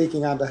you're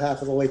speaking on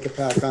behalf of the Lake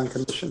Hopatcong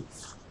Commission?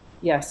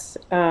 Yes.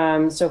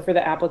 So for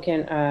the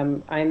applicant,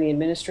 I'm the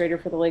administrator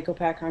for the Lake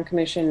Hopatcong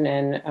Commission,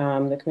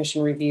 and the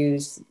commission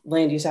reviews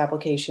land use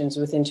applications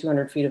within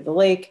 200 feet of the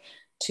lake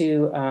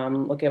to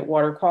look at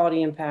water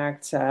quality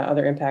impacts,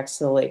 other impacts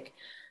to the lake.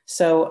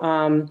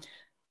 So,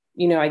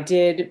 you know, I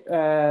did,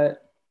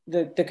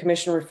 the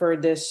commission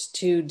referred this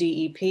to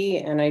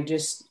DEP, and I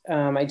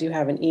do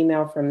have an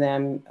email from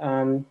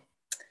them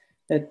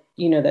that,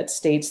 you know, that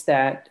states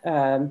that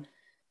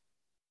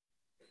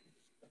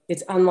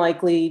it's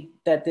unlikely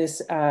that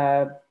this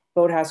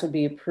boathouse would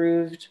be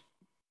approved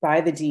by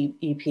the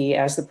DEP,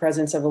 as the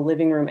presence of a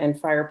living room and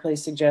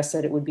fireplace suggests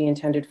that it would be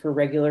intended for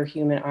regular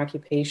human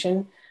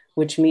occupation,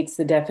 which meets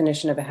the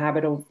definition of a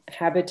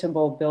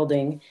habitable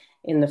building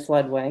in the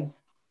floodway.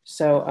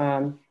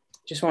 So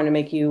just want to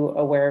make you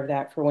aware of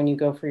that for when you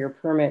go for your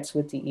permits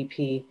with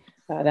DEP.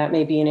 That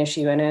may be an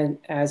issue. And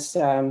as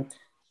Mr.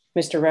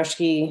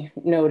 Rushke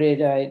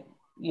noted,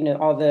 you know,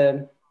 all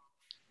the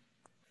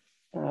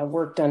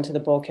work done to the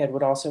bulkhead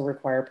would also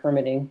require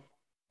permitting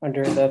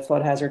under the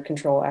Flood Hazard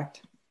Control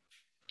Act.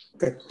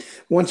 Okay.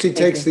 Once he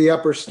takes the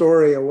upper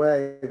story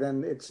away,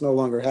 then it's no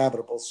longer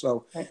habitable.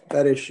 So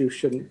that issue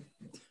shouldn't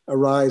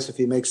arise if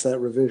he makes that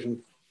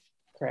revision.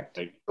 Correct.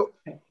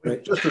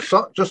 Right.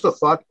 Just a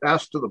thought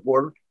asked to the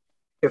board.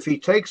 If he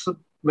can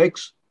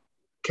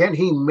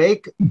he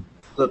make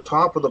the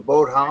top of the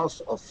boathouse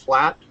a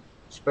flat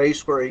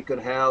space where he can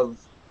have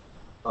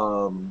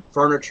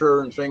furniture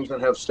and things and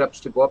have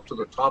steps to go up to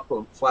the top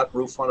of a flat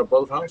roof on a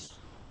boathouse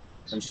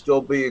and still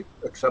be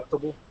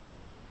acceptable?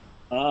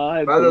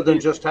 Rather than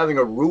just having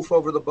a roof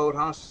over the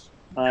boathouse?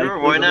 Sure,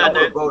 why not?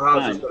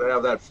 Boathouses that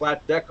have that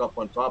flat deck up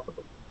on top of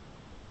them.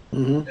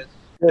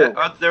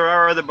 Mm-hmm. There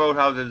are other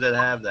boathouses that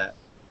have that.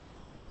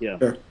 Yeah.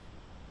 Sure.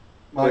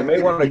 We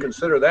may want to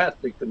consider that.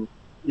 They can.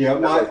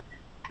 Yeah,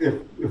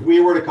 if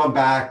we were to come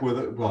back with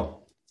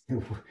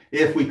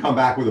if we come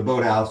back with a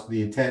boathouse,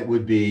 the intent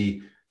would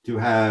be to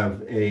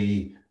have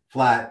a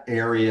flat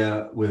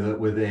area with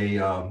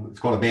a it's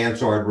called a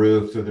mansard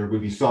roof, so there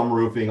would be some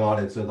roofing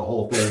on it, so the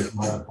whole thing is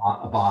not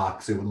a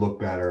box. It would look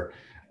better.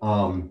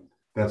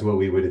 That's what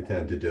we would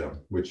intend to do,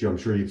 which I'm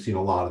sure you've seen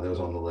a lot of those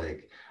on the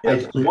lake.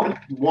 Yes.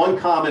 One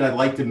comment I'd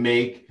like to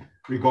make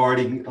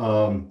regarding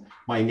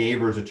my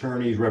neighbor's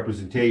attorney's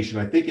representation.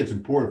 I think it's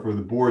important for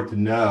the board to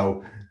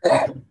know.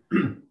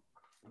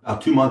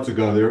 About 2 months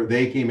ago,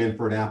 they came in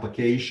for an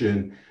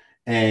application,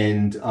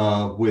 and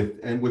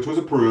which was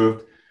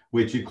approved,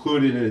 which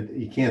included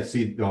you can't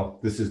see. Oh,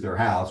 this is their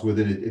house with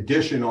an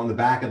addition on the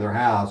back of their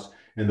house,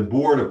 and the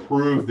board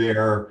approved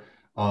their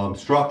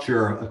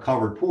structure, a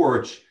covered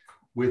porch,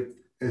 with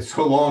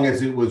so long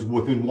as it was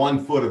within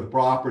 1 foot of the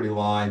property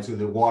line, so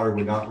that water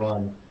would not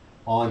run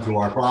onto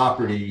our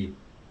property.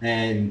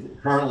 And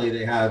currently,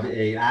 they have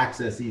a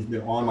access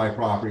easement on my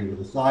property with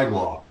a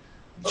sidewalk.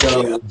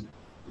 So,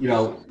 you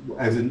know,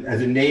 as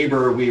a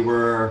neighbor, we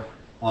were,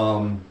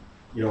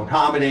 you know,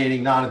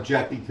 accommodating, not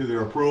objecting to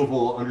their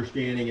approval,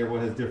 understanding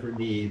everyone has different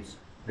needs.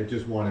 I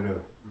just wanted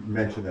to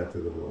mention that to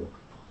the board.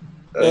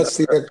 That's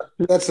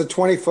the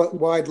 20-foot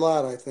wide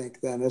lot, I think,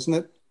 then, isn't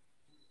it?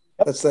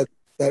 That's that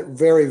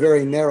very,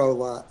 very narrow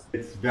lot.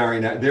 It's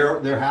very narrow.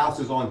 Their house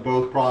is on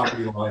both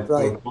property lines.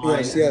 Right.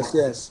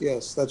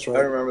 Yes. That's right. I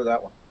remember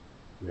that one.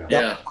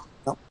 Yeah.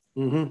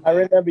 Mm-hmm. I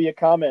remember your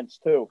comments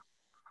too.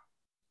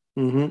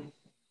 Mm-hmm.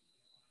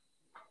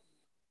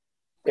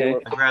 Okay.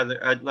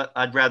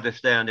 I'd rather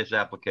stay on this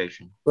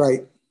application.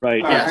 Right.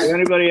 Right. Yes. Does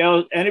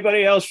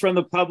anybody else from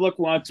the public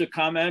want to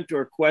comment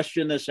or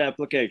question this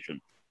application?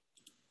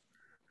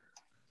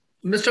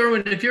 Mr.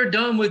 Irwin, if you're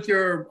done with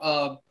your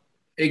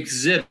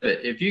exhibit,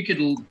 if you could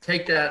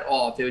take that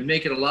off, it would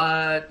make it a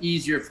lot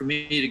easier for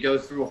me to go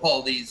through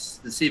all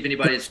these to see if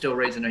anybody is still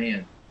raising their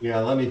hand. Yeah,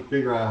 let me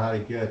figure out how to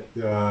get.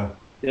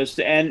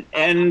 Just end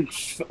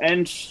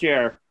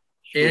share.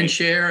 And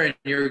share, and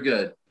you're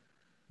good.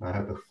 I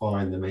have to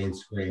find the main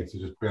screen, so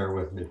just bear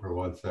with me for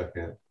 1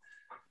 second.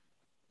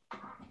 Oh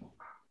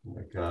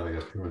my God, I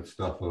got too much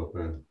stuff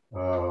open.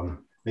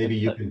 Maybe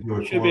you can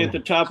do it. Should be at the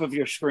top of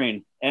your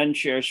screen. End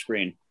share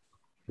screen.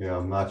 Yeah,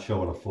 I'm not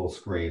showing a full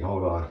screen.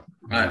 Hold on. All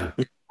right.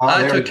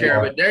 I took care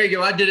of it. There you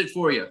go. I did it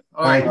for you.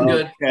 All right,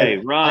 good. Okay,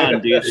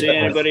 Ron, do you see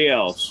anybody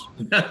else?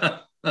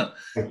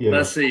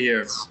 Let's see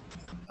here.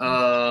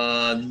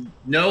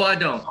 No, I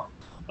don't.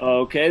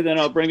 Okay, then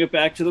I'll bring it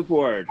back to the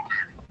board.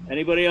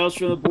 Anybody else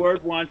from the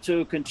board want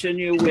to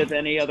continue with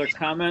any other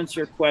comments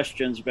or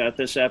questions about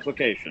this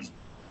application?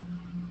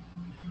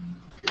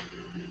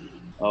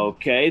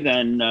 Okay,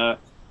 then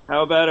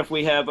how about if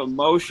we have a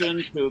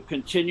motion to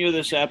continue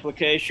this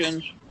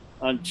application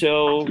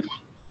until,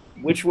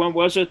 which one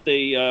was it?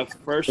 The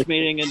first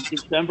meeting in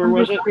December,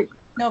 was it?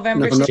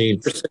 November November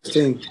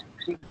 16th.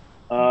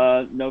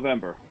 16th.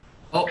 November.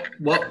 Oh,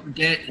 well,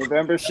 Dan,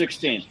 November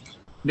 16th.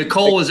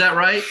 Nicole, is that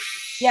right?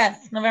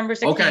 Yes, November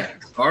 16th. Okay,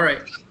 all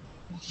right.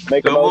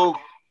 Make a So motion.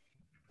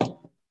 move.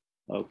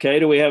 Okay,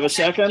 do we have a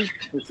second?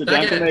 Mr.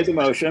 Duncan Second. made the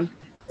motion.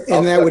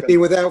 And that would be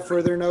without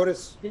further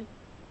notice?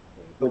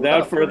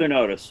 Without further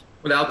notice.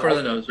 Without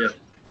further notice, yeah.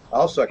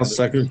 I'll second. it.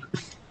 second.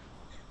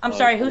 I'm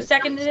sorry, who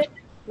seconded it?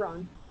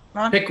 Ron.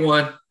 Ron? Pick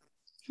one.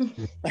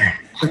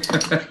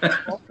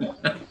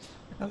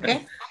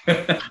 Okay.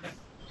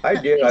 I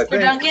did, I Mr.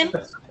 think. Duncan?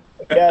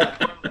 Yes.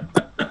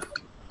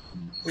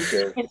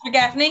 Okay. Mr.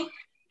 Gaffney?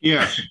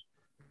 Yes.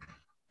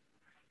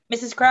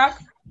 Mrs. Crock?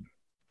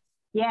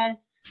 Yes.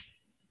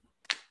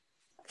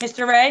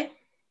 Mr. Ray?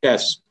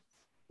 Yes.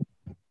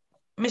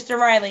 Mr.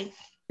 Riley?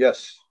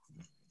 Yes.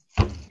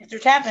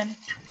 Mr. Tappan?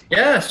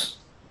 Yes.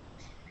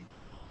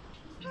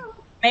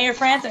 Mayor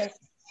Francis?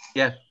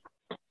 Yes.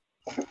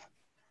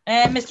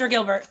 And Mr.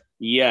 Gilbert?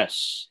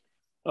 Yes.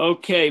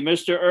 Okay,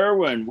 Mr.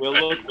 Irwin, we'll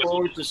look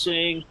forward to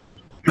seeing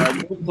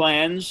new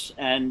plans,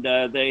 and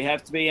they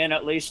have to be in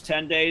at least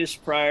 10 days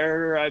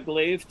prior, I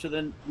believe, to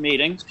the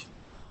meeting.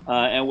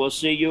 And we'll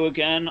see you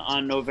again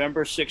on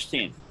November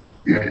 16th.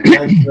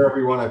 Thank you,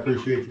 everyone. I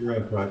appreciate your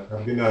input.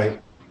 Have a good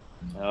night.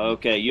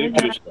 Okay, you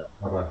too, sir.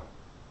 Bye-bye.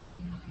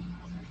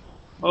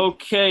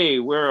 Okay,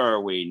 where are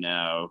we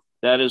now?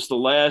 That is the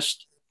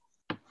last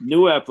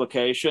new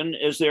application.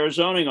 Is there a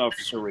zoning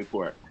officer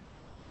report?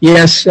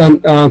 Yes,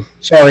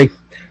 sorry.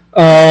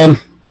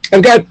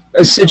 I've got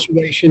a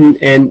situation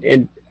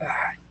and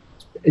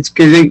it's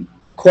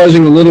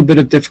causing a little bit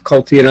of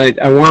difficulty, and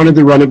I wanted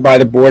to run it by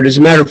the board. As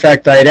a matter of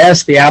fact, I had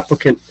asked the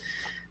applicant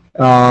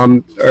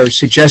or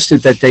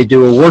suggested that they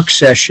do a work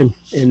session,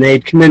 and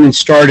they'd come in and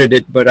started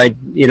it, but I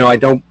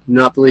don't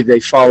not believe they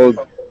followed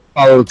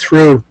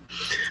through.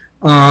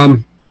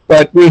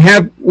 But we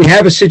have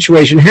a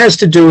situation, it has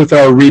to do with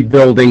our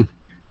rebuilding,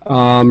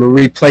 a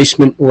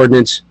replacement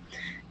ordinance.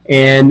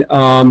 And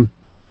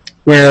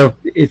where,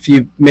 if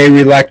you may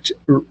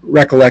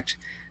recollect,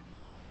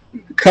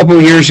 a couple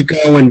of years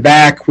ago and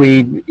back,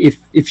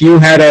 if you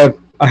had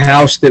a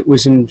house that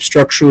was in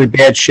structurally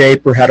bad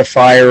shape or had a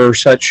fire or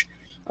such,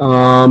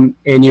 and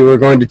you were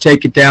going to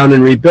take it down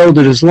and rebuild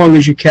it, as long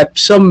as you kept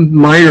some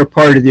minor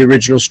part of the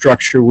original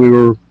structure, we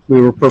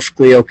were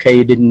perfectly okay.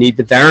 You didn't need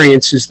the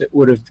variances that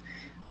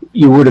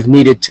you would have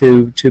needed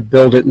to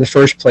build it in the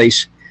first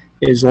place,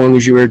 as long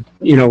as you were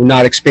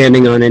not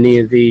expanding on any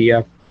of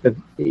the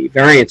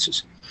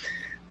variances.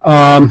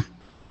 And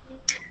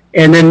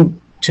then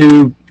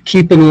to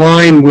keep in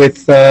line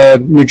with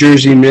New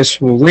Jersey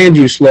municipal land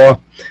use law,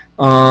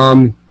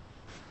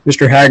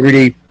 Mr.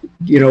 Haggerty,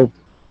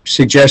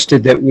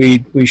 suggested that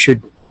we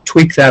should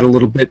tweak that a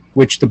little bit,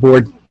 which the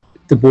board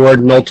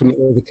and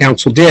ultimately the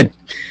council did.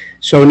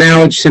 So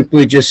now it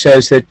simply just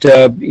says that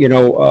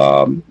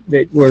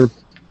that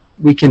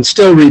we can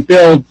still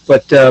rebuild,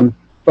 but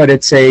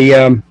it's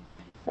a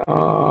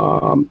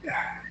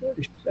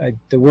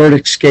the word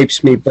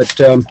escapes me, but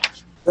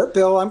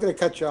Bill, I'm going to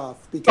cut you off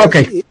because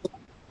okay.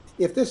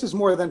 If this is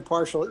more than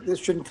partial, this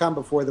shouldn't come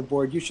before the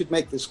board. You should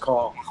make this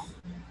call,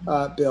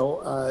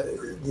 Bill.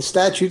 The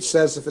statute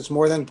says if it's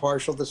more than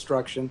partial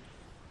destruction,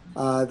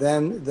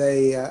 then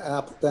the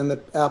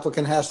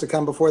applicant has to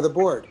come before the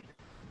board.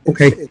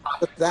 Okay. It's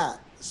just that.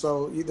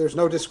 So there's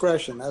no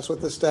discretion. That's what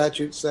the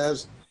statute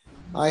says.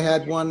 I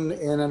had one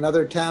in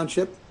another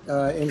township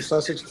in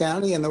Sussex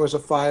County, and there was a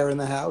fire in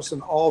the house,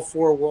 and all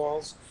four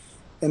walls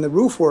and the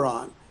roof were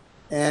on.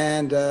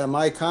 And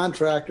my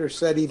contractor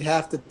said he'd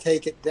have to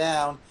take it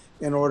down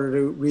in order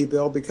to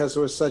rebuild because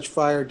there was such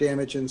fire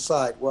damage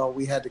inside. Well,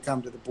 we had to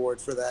come to the board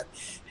for that.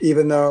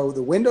 Even though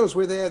the windows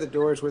were there, the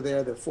doors were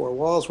there, the four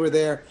walls were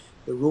there,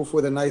 the roof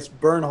with a nice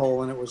burn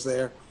hole in it was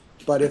there.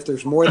 But if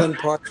there's more than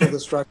partial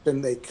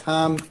destruction, they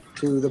come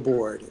to the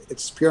board.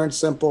 It's pure and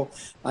simple.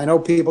 I know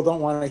people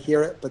don't want to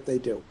hear it, but they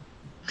do.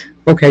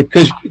 Okay,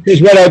 because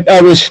what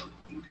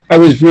I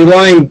was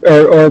relying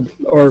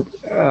or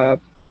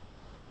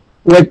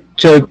went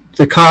to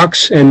the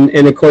Cox, and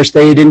of course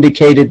they had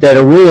indicated that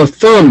a rule of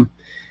thumb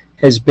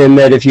has been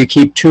that if you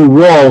keep two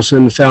walls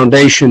in the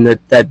foundation,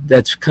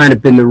 that's kind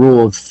of been the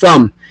rule of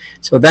thumb.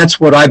 So that's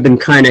what I've been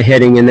kind of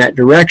heading in that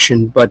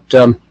direction. But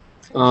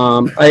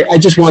I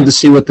just wanted to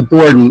see what the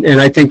board,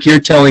 and I think you're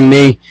telling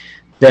me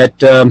that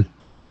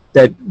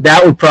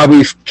that would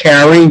probably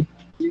carry.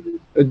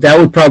 That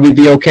would probably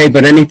be okay,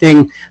 but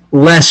anything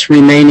less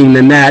remaining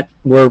than that,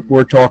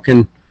 we're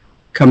talking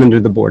coming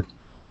to the board.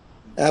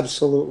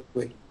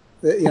 Absolutely.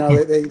 They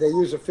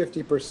use a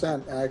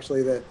 50%.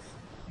 Actually, the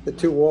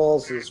two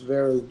walls is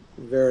very,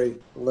 very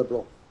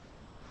liberal.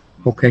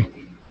 Okay.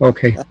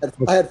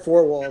 I had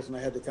four walls and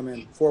I had to come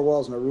in. 4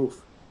 walls and a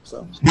roof.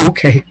 So.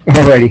 Okay.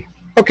 Alrighty.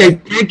 Okay.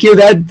 Thank you.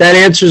 That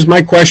answers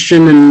my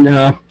question,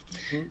 and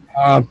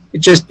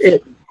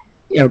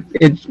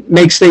it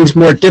makes things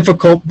more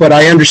difficult, but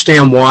I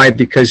understand why,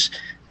 because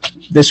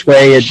this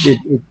way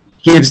it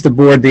gives the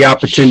board the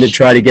opportunity to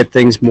try to get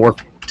things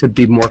to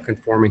be more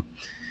conforming.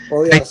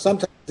 Well, yeah,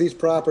 sometimes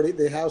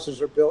the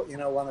houses are built,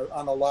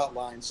 on a lot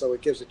line, so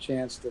it gives a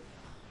chance to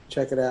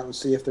check it out and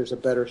see if there's a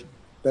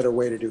better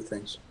way to do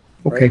things.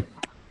 Okay. Right?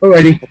 All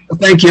righty. Well,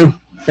 thank you.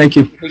 Thank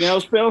you. Anything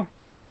else, Bill?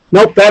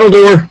 Nope, that'll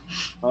do her.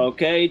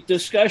 Okay,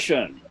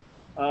 discussion.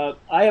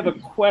 I have a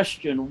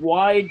question.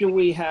 Why did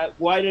we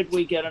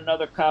get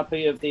another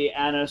copy of the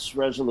ANIS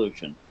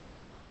resolution?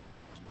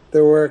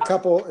 There were a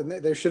couple,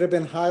 there should have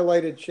been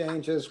highlighted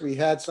changes. We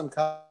had some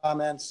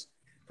comments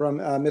from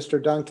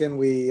Mr. Duncan.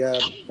 We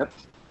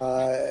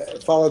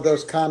followed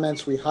those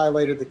comments. We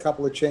highlighted the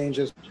couple of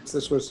changes.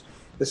 This was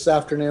this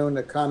afternoon.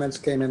 The comments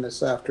came in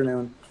this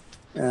afternoon,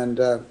 and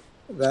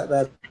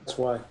that's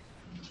why.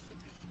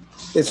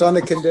 It's on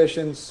the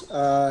conditions,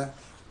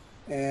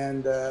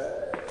 and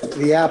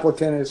the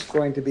applicant is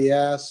going to be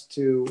asked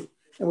to,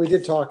 and we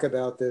did talk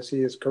about this,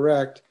 he is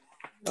correct,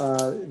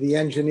 the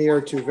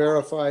engineer to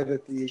verify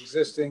that the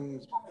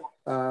existing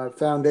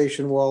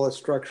foundation wall is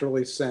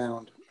structurally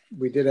sound.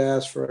 We did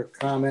ask for a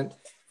comment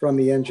from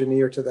the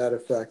engineer to that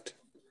effect.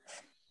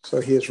 So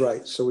he is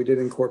right. So we did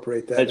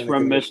incorporate that. That's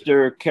from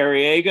Mr.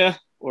 Carriega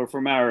or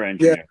from our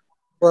engineer?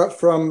 Yeah,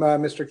 from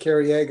Mr.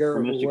 Carriega.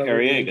 From Mr.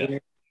 Carriega.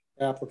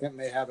 The applicant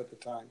may have at the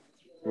time.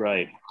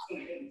 Right.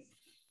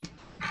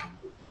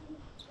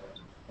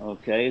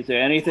 Okay, is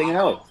there anything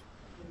else?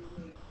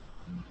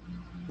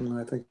 No,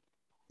 I think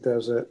that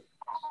was it.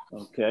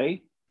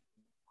 Okay.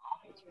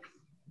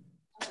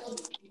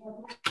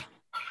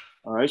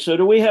 All right, so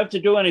do we have to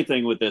do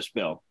anything with this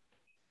bill?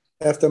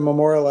 Have to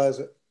memorialize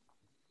it.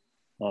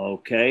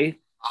 Okay.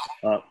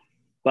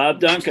 Bob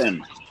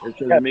Duncan, this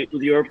will meet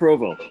with your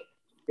approval.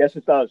 Yes,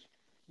 it does.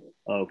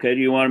 Okay,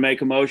 do you want to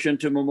make a motion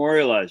to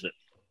memorialize it?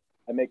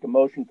 I make a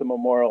motion to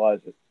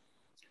memorialize it.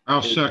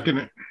 I'll second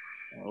it.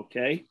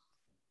 Okay.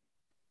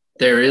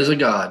 There is a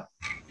God.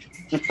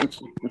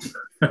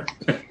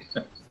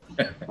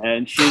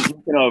 And she's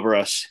looking over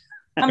us.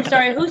 I'm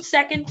sorry, who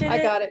seconded it? I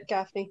got it,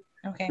 Gaffney.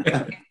 Okay.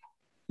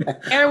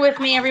 Bear with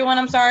me, everyone.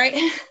 I'm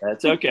sorry.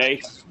 That's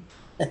okay.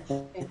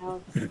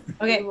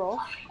 Okay.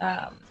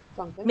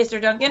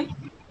 Mr. Duncan?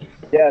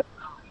 Yes.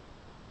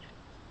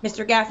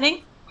 Mr.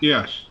 Gaffney?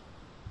 Yes.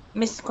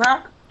 Ms.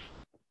 Crock?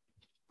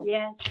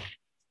 Yes.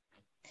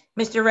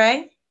 Mr.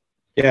 Ray?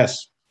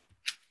 Yes.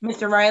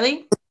 Mr.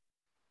 Riley?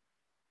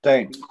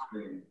 Same.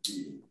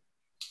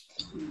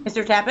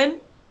 Mr.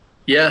 Tappan?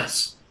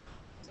 Yes.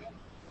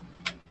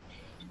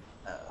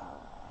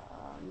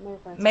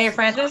 Mayor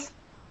Francis?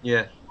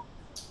 Yes.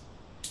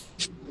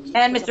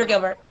 And Mr.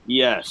 Gilbert?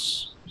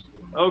 Yes.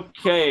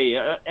 Okay,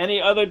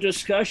 any other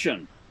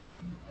discussion?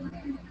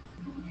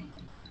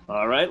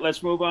 All right,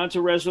 let's move on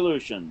to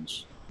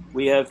resolutions.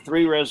 We have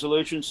 3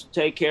 resolutions to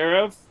take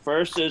care of.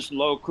 First is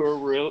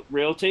Locur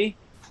Realty.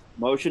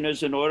 Motion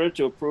is in order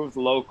to approve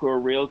the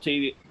Locur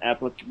Realty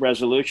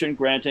resolution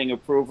granting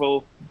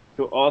approval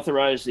to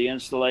authorize the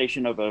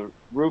installation of a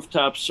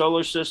rooftop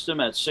solar system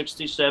at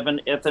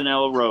 67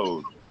 Ithanel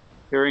Road.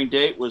 Hearing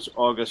date was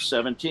August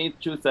 17th,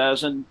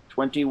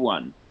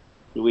 2021.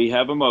 Do we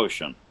have a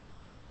motion?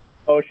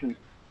 Motion.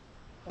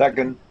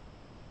 Second.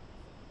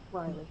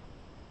 Riley.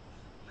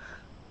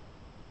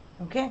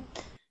 Okay.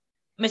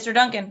 Mr.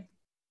 Duncan?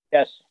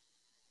 Yes.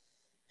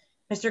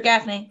 Mr.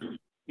 Gaffney?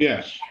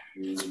 Yes.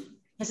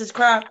 Mrs.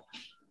 Crock?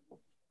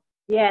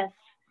 Yes.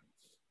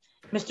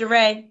 Mr.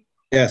 Ray?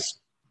 Yes.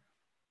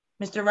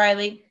 Mr.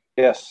 Riley?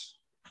 Yes.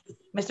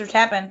 Mr.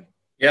 Tappan?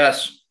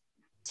 Yes.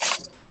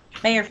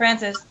 Mayor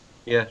Francis?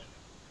 Yes.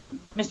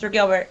 Mr.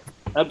 Gilbert?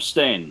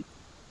 Abstain.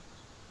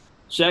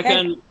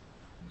 Second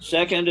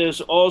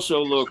is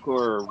also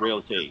Locur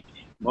Realty.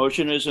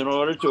 Motion is in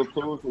order to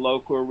approve the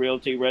Locur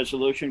Realty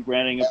resolution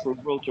granting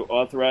approval to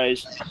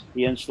authorize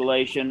the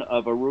installation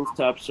of a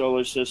rooftop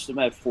solar system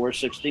at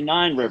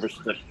 469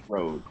 Riverstick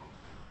Road,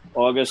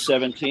 August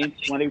 17th,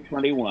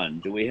 2021.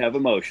 Do we have a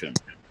motion?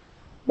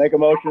 Make a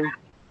motion.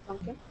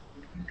 Okay.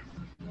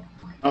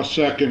 I'll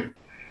second.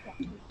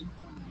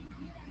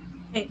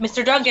 Hey,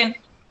 Mr. Duncan?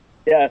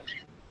 Yes.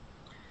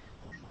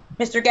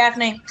 Mr.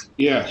 Gaffney?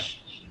 Yes.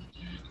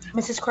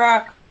 Mrs.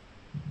 Crock?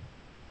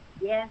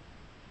 Yes.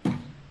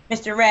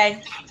 Mr.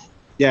 Ray?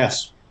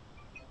 Yes.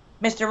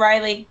 Mr.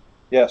 Riley?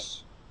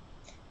 Yes.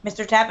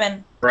 Mr.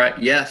 Tappan? Right.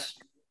 Yes.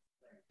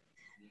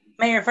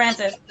 Mayor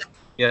Francis?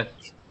 Yes.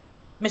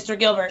 Mr.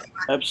 Gilbert?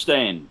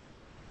 Abstain.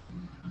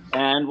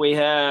 And we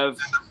have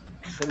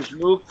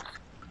Kazmuk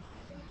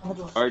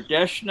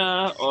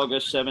Ardeshna,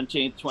 August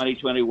 17th,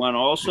 2021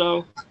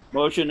 also.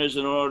 Motion is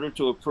in order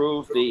to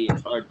approve the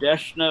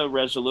Ardeshna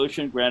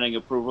resolution granting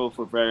approval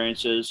for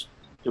variances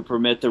to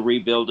permit the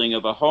rebuilding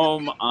of a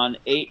home on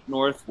 8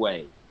 North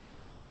Way.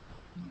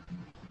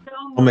 So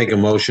I'll make a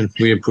motion.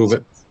 We approve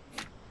it.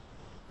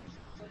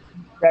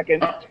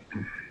 Second.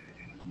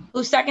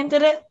 Who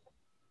seconded it?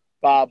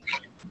 Bob.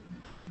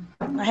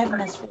 I have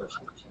an S first.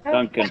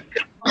 Duncan.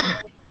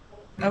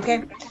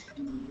 Okay.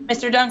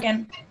 Mr.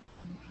 Duncan?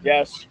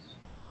 Yes.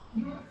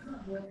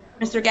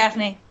 Mr.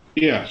 Gaffney?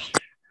 Yes.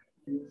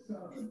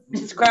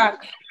 Mrs.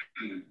 Crock?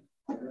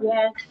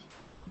 Yes.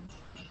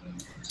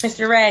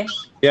 Mr. Ray,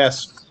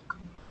 Yes.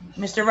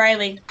 Mr.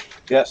 Riley,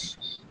 Yes.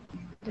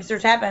 Mr.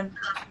 Tappan,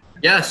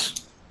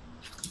 Yes.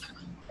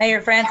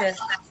 Mayor Francis,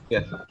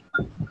 Yes.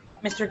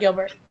 Mr.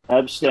 Gilbert.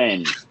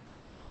 Abstain.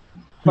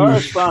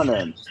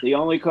 Correspondence. The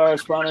only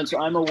correspondence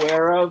I'm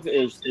aware of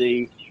is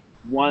the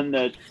one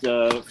that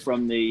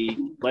from the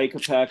Lake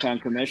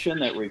Hopatcong Commission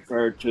that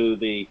referred to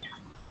the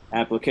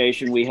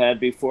application we had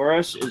before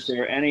us. Is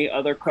there any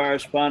other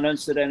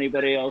correspondence that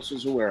anybody else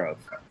is aware of?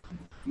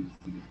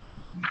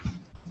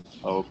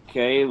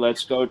 Okay,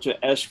 let's go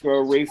to escrow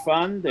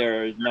refund.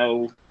 There is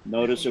no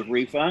notice of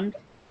refund.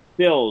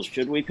 Bills,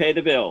 should we pay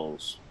the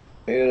bills?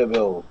 Pay the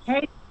bill.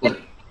 Hey,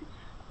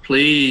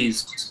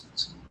 Please.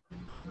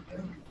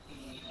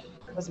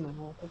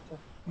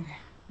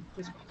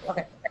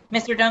 Okay.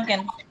 Mr.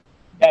 Duncan,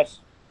 Yes.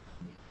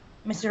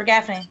 Mr.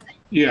 Gaffney,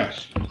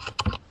 Yes.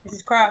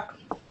 Mrs. Crock,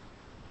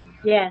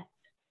 yes.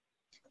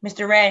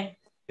 Mr. Ray,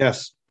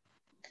 Yes.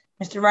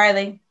 Mr.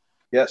 Riley,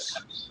 Yes.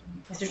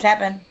 Mr.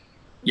 Tappan,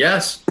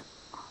 Yes.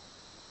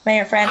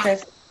 Mayor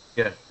Francis,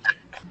 Yes.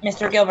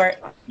 Mr. Gilbert.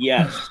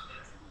 Yes.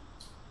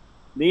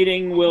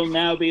 Meeting will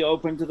now be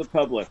open to the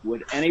public.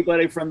 Would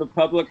anybody from the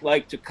public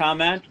like to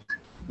comment?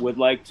 Would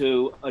like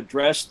to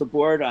address the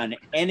board on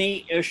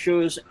any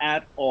issues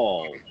at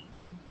all?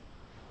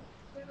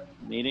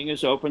 Meeting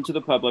is open to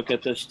the public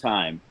at this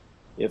time.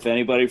 If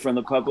anybody from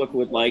the public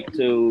would like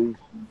to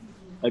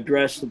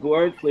address the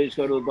board, please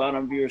go to the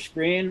bottom of your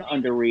screen.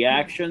 Under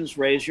reactions,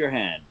 raise your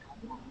hand.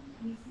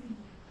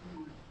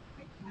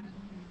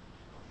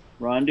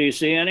 Ron, do you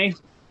see any?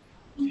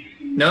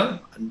 No,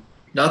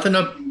 nothing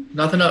up,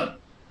 nothing up.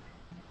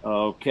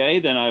 Okay,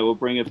 then I will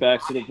bring it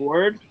back to the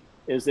board.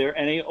 Is there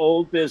any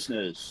old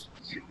business?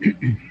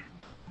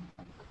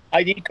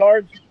 ID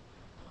cards?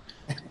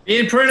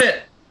 Being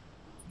printed.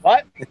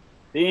 What?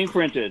 Being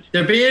printed.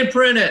 They're being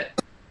printed.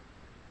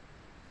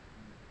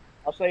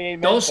 I'll say amen.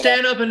 Don't to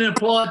stand up and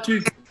applaud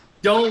too.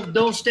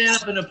 Don't stand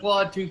up and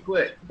applaud too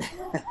quick.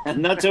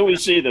 Not till we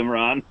see them,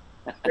 Ron.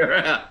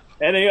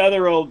 Any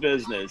other old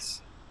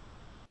business?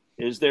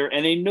 Is there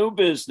any new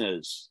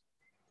business?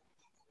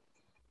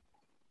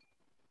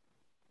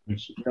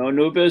 No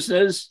new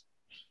business?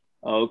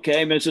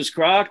 Okay, Mrs.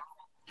 Crock,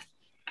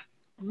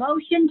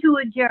 Motion to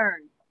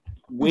adjourn.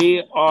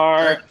 we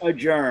are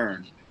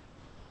adjourned.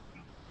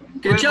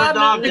 Good job,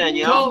 dog,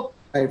 Danielle.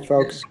 Nicole. Hey,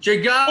 folks.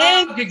 Good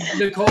job,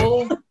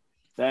 Nicole.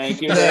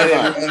 Thank you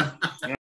very much.